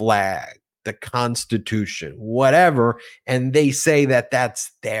the flag, the Constitution, whatever, and they say that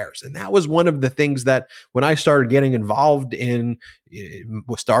that's theirs. And that was one of the things that when I started getting involved in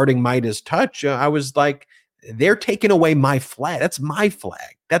starting Midas Touch, I was like, they're taking away my flag. That's my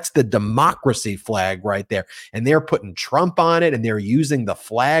flag. That's the democracy flag right there. And they're putting Trump on it, and they're using the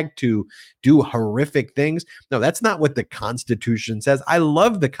flag to do horrific things. No, that's not what the Constitution says. I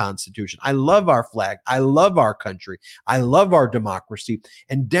love the Constitution. I love our flag. I love our country. I love our democracy.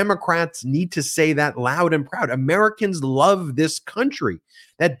 And Democrats need to say that loud and proud. Americans love this country.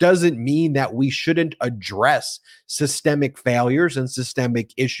 That doesn't mean that we shouldn't address systemic failures and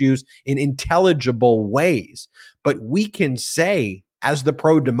systemic issues in intelligible ways. But we can say, as the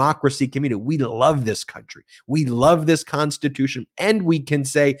pro-democracy community, we love this country. We love this Constitution. And we can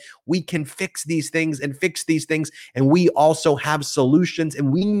say we can fix these things and fix these things. And we also have solutions.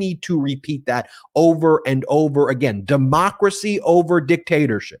 And we need to repeat that over and over again. Democracy over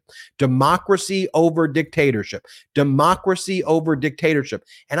dictatorship. Democracy over dictatorship. Democracy over dictatorship.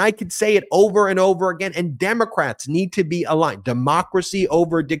 And I could say it over and over again. And Democrats need to be aligned. Democracy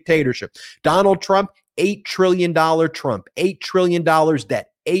over dictatorship. Donald Trump, $8 trillion Trump, $8 trillion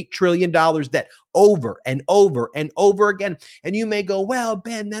debt, $8 trillion debt over and over and over again. And you may go, well,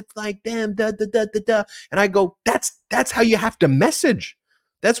 Ben, that's like them, da, da, da, da, da. And I go, that's how you have to message.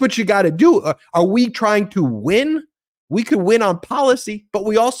 That's what you got to do. Are we trying to win? We could win on policy, but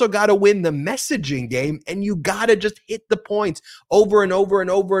we also got to win the messaging game, and you got to just hit the points over and over and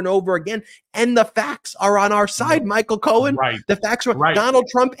over and over again. And the facts are on our side, Michael Cohen. Right. The facts are right. Donald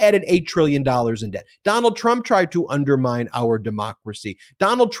Trump added $8 trillion in debt. Donald Trump tried to undermine our democracy.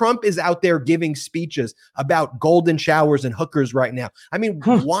 Donald Trump is out there giving speeches about golden showers and hookers right now. I mean,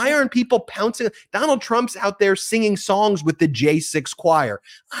 why aren't people pouncing? Donald Trump's out there singing songs with the J6 choir.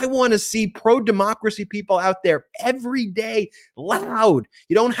 I want to see pro-democracy people out there every day, loud.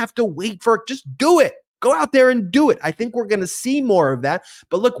 You don't have to wait for it. Just do it. Go out there and do it. I think we're going to see more of that.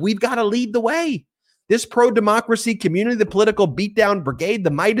 But look, we've got to lead the way. This pro-democracy community, the political beatdown brigade,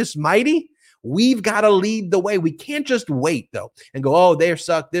 the Midas Mighty, we've got to lead the way. We can't just wait, though, and go, oh, they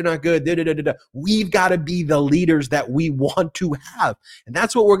suck. They're not good. Da, da, da, da, da. We've got to be the leaders that we want to have. And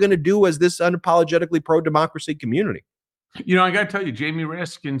that's what we're going to do as this unapologetically pro-democracy community. You know, I got to tell you, Jamie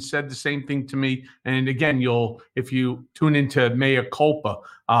Raskin said the same thing to me. And again, if you tune into Mea Culpa,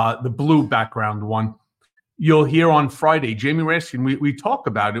 the blue background one, you'll hear on Friday, Jamie Raskin, we talk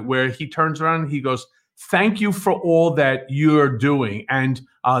about it, where he turns around and he goes, thank you for all that you're doing. And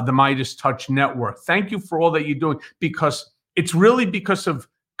the Midas Touch Network, thank you for all that you're doing, because it's really because of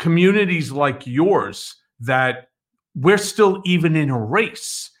communities like yours that we're still even in a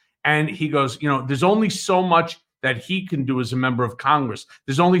race. And he goes, there's only so much that he can do as a member of Congress.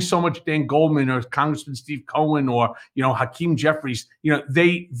 There's only so much Dan Goldman or Congressman Steve Cohen or, Hakeem Jeffries,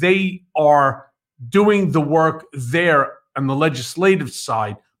 they are doing the work there on the legislative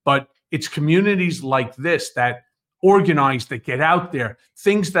side, but it's communities like this that organize, that get out there,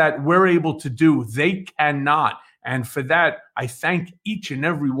 things that we're able to do, they cannot. And for that, I thank each and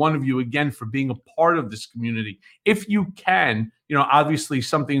every one of you again for being a part of this community. If you can, obviously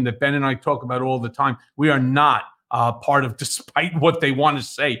something that Ben and I talk about all the time, we are not part of, despite what they want to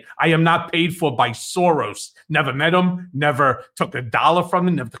say. I am not paid for by Soros. Never met him, never took $1 from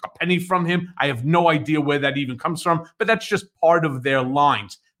him, never took a penny from him. I have no idea where that even comes from, but that's just part of their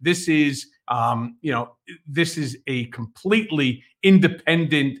lines. This is, this is a completely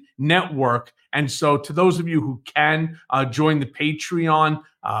independent network. And so to those of you who can join the Patreon,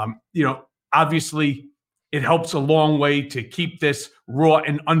 obviously it helps a long way to keep this raw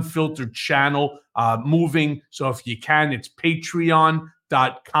and unfiltered channel moving. So if you can, it's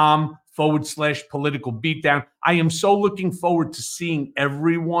patreon.com/political beatdown. I am so looking forward to seeing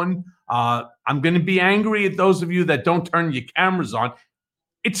everyone. I'm going to be angry at those of you that don't turn your cameras on.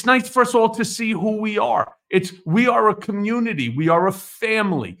 It's nice, first of all, to see who we are. We are a community. We are a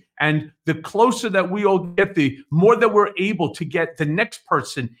family. And the closer that we all get, the more that we're able to get the next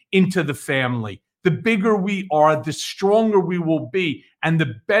person into the family. The bigger we are, the stronger we will be, and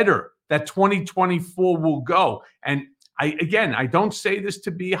the better that 2024 will go. And I don't say this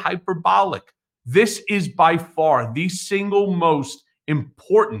to be hyperbolic. This is by far the single most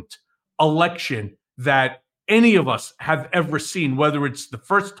important election that any of us have ever seen, whether it's the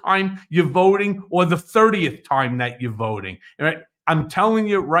first time you're voting or the 30th time that you're voting. Right? I'm telling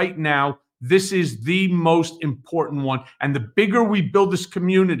you right now, this is the most important one. And the bigger we build this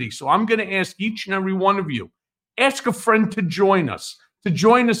community. So I'm going to ask each and every one of you, ask a friend to join us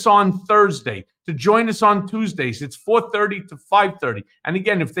on Thursday, to join us on Tuesdays. It's 4:30 to 5:30. And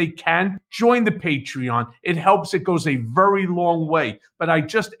again, if they can, join the Patreon. It helps. It goes a very long way. But I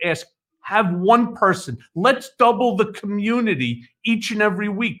just ask, have one person. Let's double the community each and every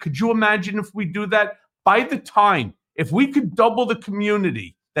week. Could you imagine if we do that? By the time, if we could double the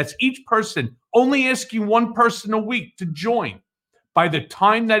community, that's each person only asking one person a week to join. By the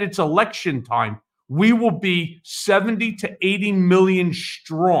time that it's election time, we will be 70 to 80 million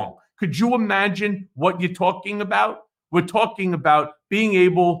strong. Could you imagine what you're talking about? We're talking about being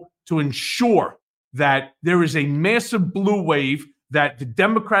able to ensure that there is a massive blue wave, that the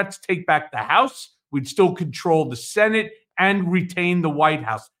Democrats take back the House, we'd still control the Senate, and retain the White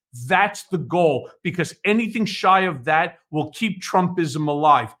House. That's the goal, because anything shy of that will keep Trumpism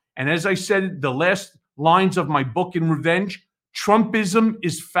alive. And as I said, the last lines of my book, In Revenge, Trumpism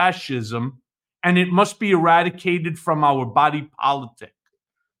is fascism, and it must be eradicated from our body politic.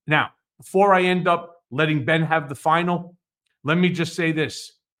 Now, before I end up letting Ben have the final, let me just say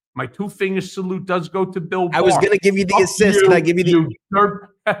this. My two-finger salute does go to Bill Barr. I was going to give you the assist. Can I give you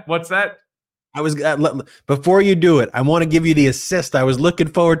the... What's that? Before you do it, I want to give you the assist. I was looking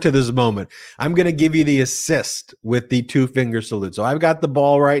forward to this moment. I'm going to give you the assist with the two-finger salute. So I've got the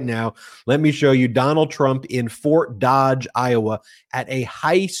ball right now. Let me show you Donald Trump in Fort Dodge, Iowa, at a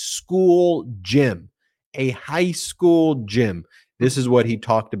high school gym. A high school gym. This is what he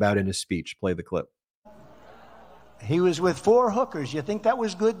talked about in his speech. Play the clip. He was with 4 hookers. You think that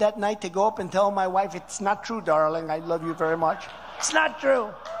was good that night to go up and tell my wife, it's not true, darling, I love you very much? It's not true.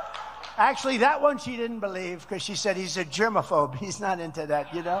 Actually, that one she didn't believe, because she said he's a germaphobe. He's not into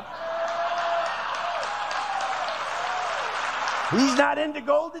that, you know? He's not into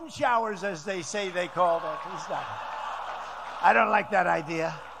golden showers, as they say they call that. He's not. I don't like that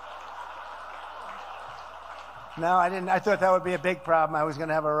idea. No, I didn't. I thought that would be a big problem. I was going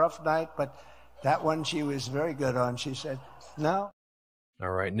to have a rough night, but that one she was very good on. She said, no.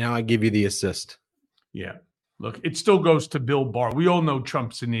 All right. Now I give you the assist. Yeah. Look, it still goes to Bill Barr. We all know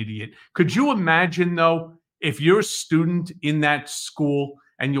Trump's an idiot. Could you imagine, though, if you're a student in that school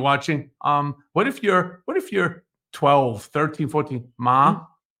and you're watching, what if you're 12, 13, 14, Ma,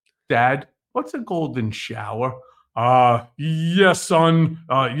 Dad, what's a golden shower? Yes, son.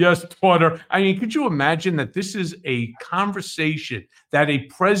 Yes, daughter. I mean, could you imagine that this is a conversation that a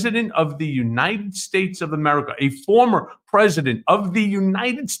president of the United States of America, a former president of the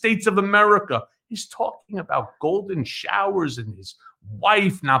United States of America, is talking about golden showers and his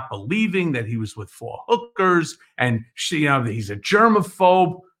wife not believing that he was with 4 hookers and she, he's a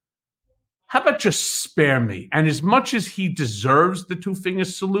germaphobe. How about just spare me? And as much as he deserves the two-finger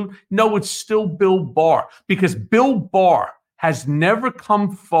salute, no, it's still Bill Barr, because Bill Barr has never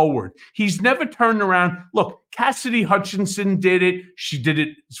come forward. He's never turned around. Look, Cassidy Hutchinson did it. She did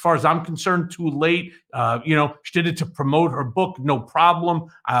it, as far as I'm concerned, too late. She did it to promote her book, no problem.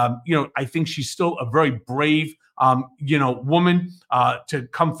 I think she's still a very brave, woman to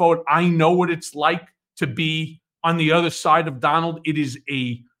come forward. I know what it's like to be on the other side of Donald. It is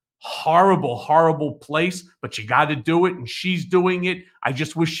a horrible, horrible place, but you got to do it, and she's doing it. I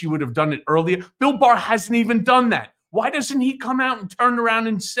just wish she would have done it earlier. Bill Barr hasn't even done that. Why doesn't he come out and turn around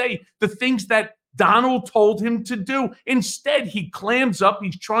and say the things that Donald told him to do. Instead, he clams up.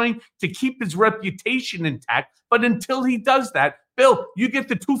 He's trying to keep his reputation intact. But until he does that, Bill, you get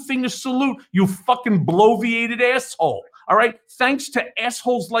the two-finger salute, you fucking bloviated asshole. All right? Thanks to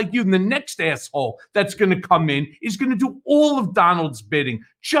assholes like you, and the next asshole that's going to come in is going to do all of Donald's bidding,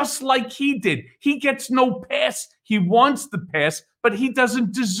 just like he did. He gets no pass. He wants the pass, but he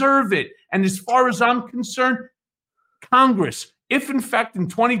doesn't deserve it. And as far as I'm concerned, Congress, if in fact in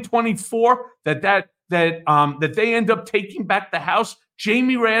 2024 that they end up taking back the House,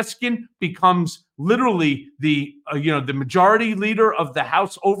 Jamie Raskin becomes literally the majority leader of the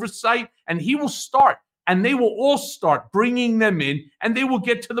House Oversight, and he will start, and they will all start bringing them in, and they will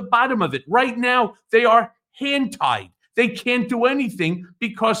get to the bottom of it. Right now, they are hand-tied. They can't do anything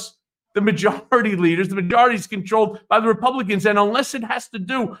because the majority is controlled by the Republicans, and unless it has to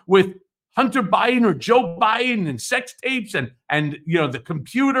do with Hunter Biden or Joe Biden and sex tapes and the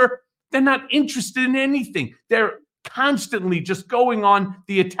computer, they're not interested in anything. They're constantly just going on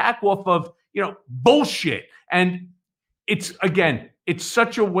the attack off of bullshit. And it's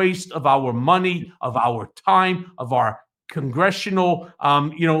such a waste of our money, of our time, of our congressional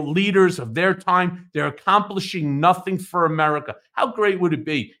leaders, of their time. They're accomplishing nothing for America. How great would it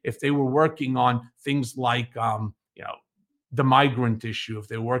be if they were working on things like the migrant issue, if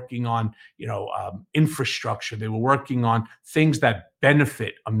they're working on infrastructure, they were working on things that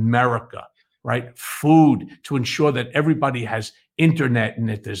benefit America, right? Food, to ensure that everybody has internet and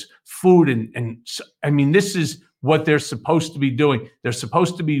that there's food. And I mean, this is what they're supposed to be doing. They're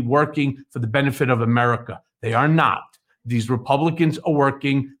supposed to be working for the benefit of America. They are not. These Republicans are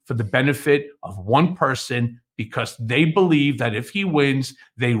working for the benefit of one person because they believe that if he wins,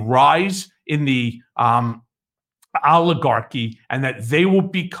 they rise in the oligarchy and that they will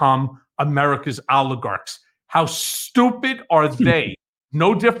become America's oligarchs. How stupid are they?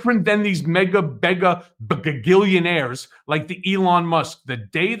 No different than these mega gillionaires like the Elon Musk. The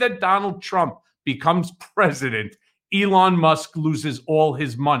day that Donald Trump becomes president, Elon Musk loses all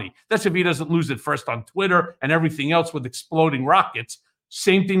his money. That's if he doesn't lose it first on Twitter and everything else with exploding rockets.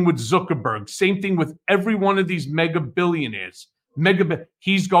 Same thing with Zuckerberg. Same thing with every one of these mega billionaires.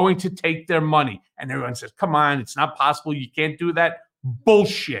 He's going to take their money. And everyone says, come on, it's not possible. You can't do that.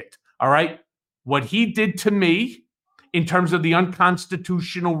 Bullshit. All right. What he did to me in terms of the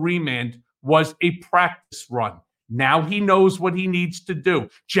unconstitutional remand was a practice run. Now he knows what he needs to do.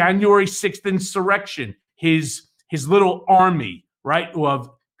 January 6th insurrection, his little army, right, of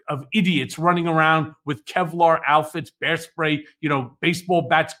idiots running around with Kevlar outfits, bear spray, baseball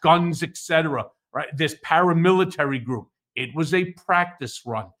bats, guns, etc. Right, this paramilitary group. It was a practice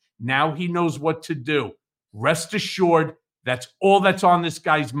run. Now he knows what to do. Rest assured, that's all that's on this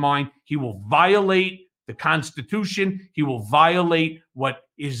guy's mind. He will violate the Constitution. He will violate what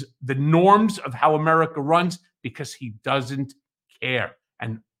is the norms of how America runs because he doesn't care.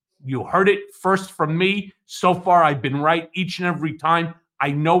 And you heard it first from me. So far, I've been right each and every time.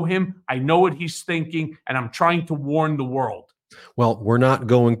 I know him. I know what he's thinking, and I'm trying to warn the world. Well, we're not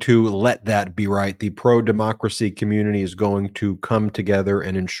going to let that be right. The pro-democracy community is going to come together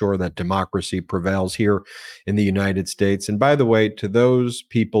and ensure that democracy prevails here in the United States. And by the way, to those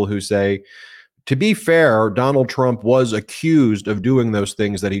people who say, to be fair, Donald Trump was accused of doing those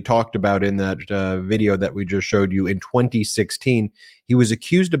things that he talked about in that video that we just showed you in 2016. He was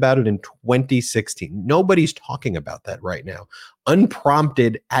accused about it in 2016. Nobody's talking about that right now.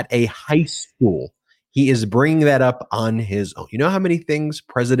 Unprompted at a high school. He is bringing that up on his own. You know how many things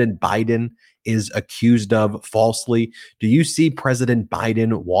President Biden is accused of falsely? Do you see President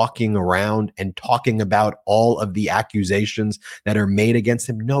Biden walking around and talking about all of the accusations that are made against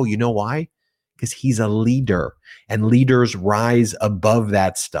him? No, you know why? Because he's a leader, and leaders rise above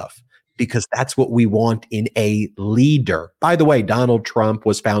that stuff because that's what we want in a leader. By the way, Donald Trump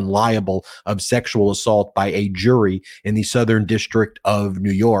was found liable of sexual assault by a jury in the Southern District of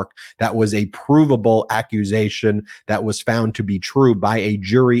New York. That was a provable accusation that was found to be true by a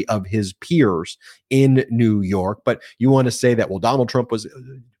jury of his peers in New York. But you want to say that, well, Donald Trump was...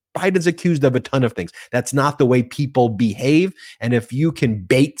 Biden's accused of a ton of things. That's not the way people behave. And if you can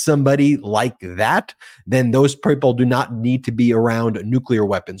bait somebody like that, then those people do not need to be around nuclear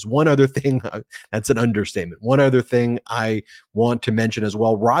weapons. One other thing, that's an understatement. One other thing I want to mention as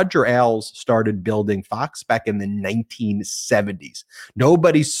well, Roger Ailes started building Fox back in the 1970s.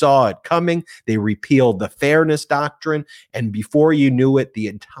 Nobody saw it coming. They repealed the Fairness Doctrine. And before you knew it, the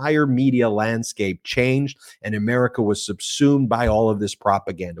entire media landscape changed and America was subsumed by all of this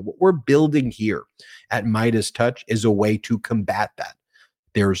propaganda. What we're building here at Midas Touch is a way to combat that.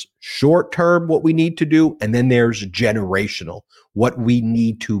 There's short term, what we need to do, and then there's generational, what we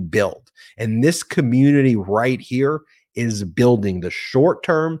need to build. And this community right here is building the short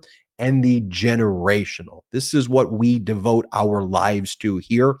term and the generational. This is what we devote our lives to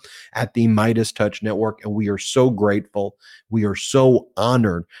here at the MeidasTouch Network. And we are so grateful. We are so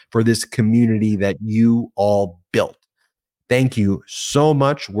honored for this community that you all built. Thank you so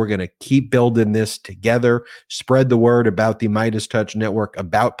much. We're going to keep building this together. Spread the word about the MeidasTouch Network,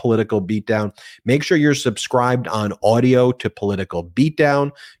 about Political Beatdown. Make sure you're subscribed on audio to Political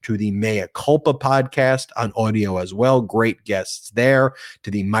Beatdown, to the Mea Culpa podcast on audio as well. Great guests there.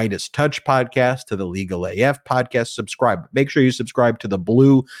 To the MeidasTouch podcast, to the Legal AF podcast. Subscribe. Make sure you subscribe to the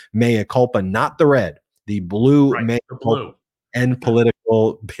blue Mea Culpa, not the red. The blue Right, Mea the Culpa blue. and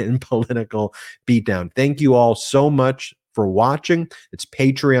Political Beatdown. Thank you all so much for watching. It's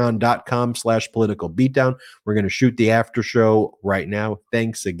patreon.com/political beatdown. We're going to shoot the after show right now.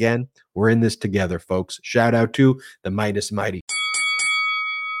 Thanks again. We're in this together, folks. Shout out to the Meidas Mighty.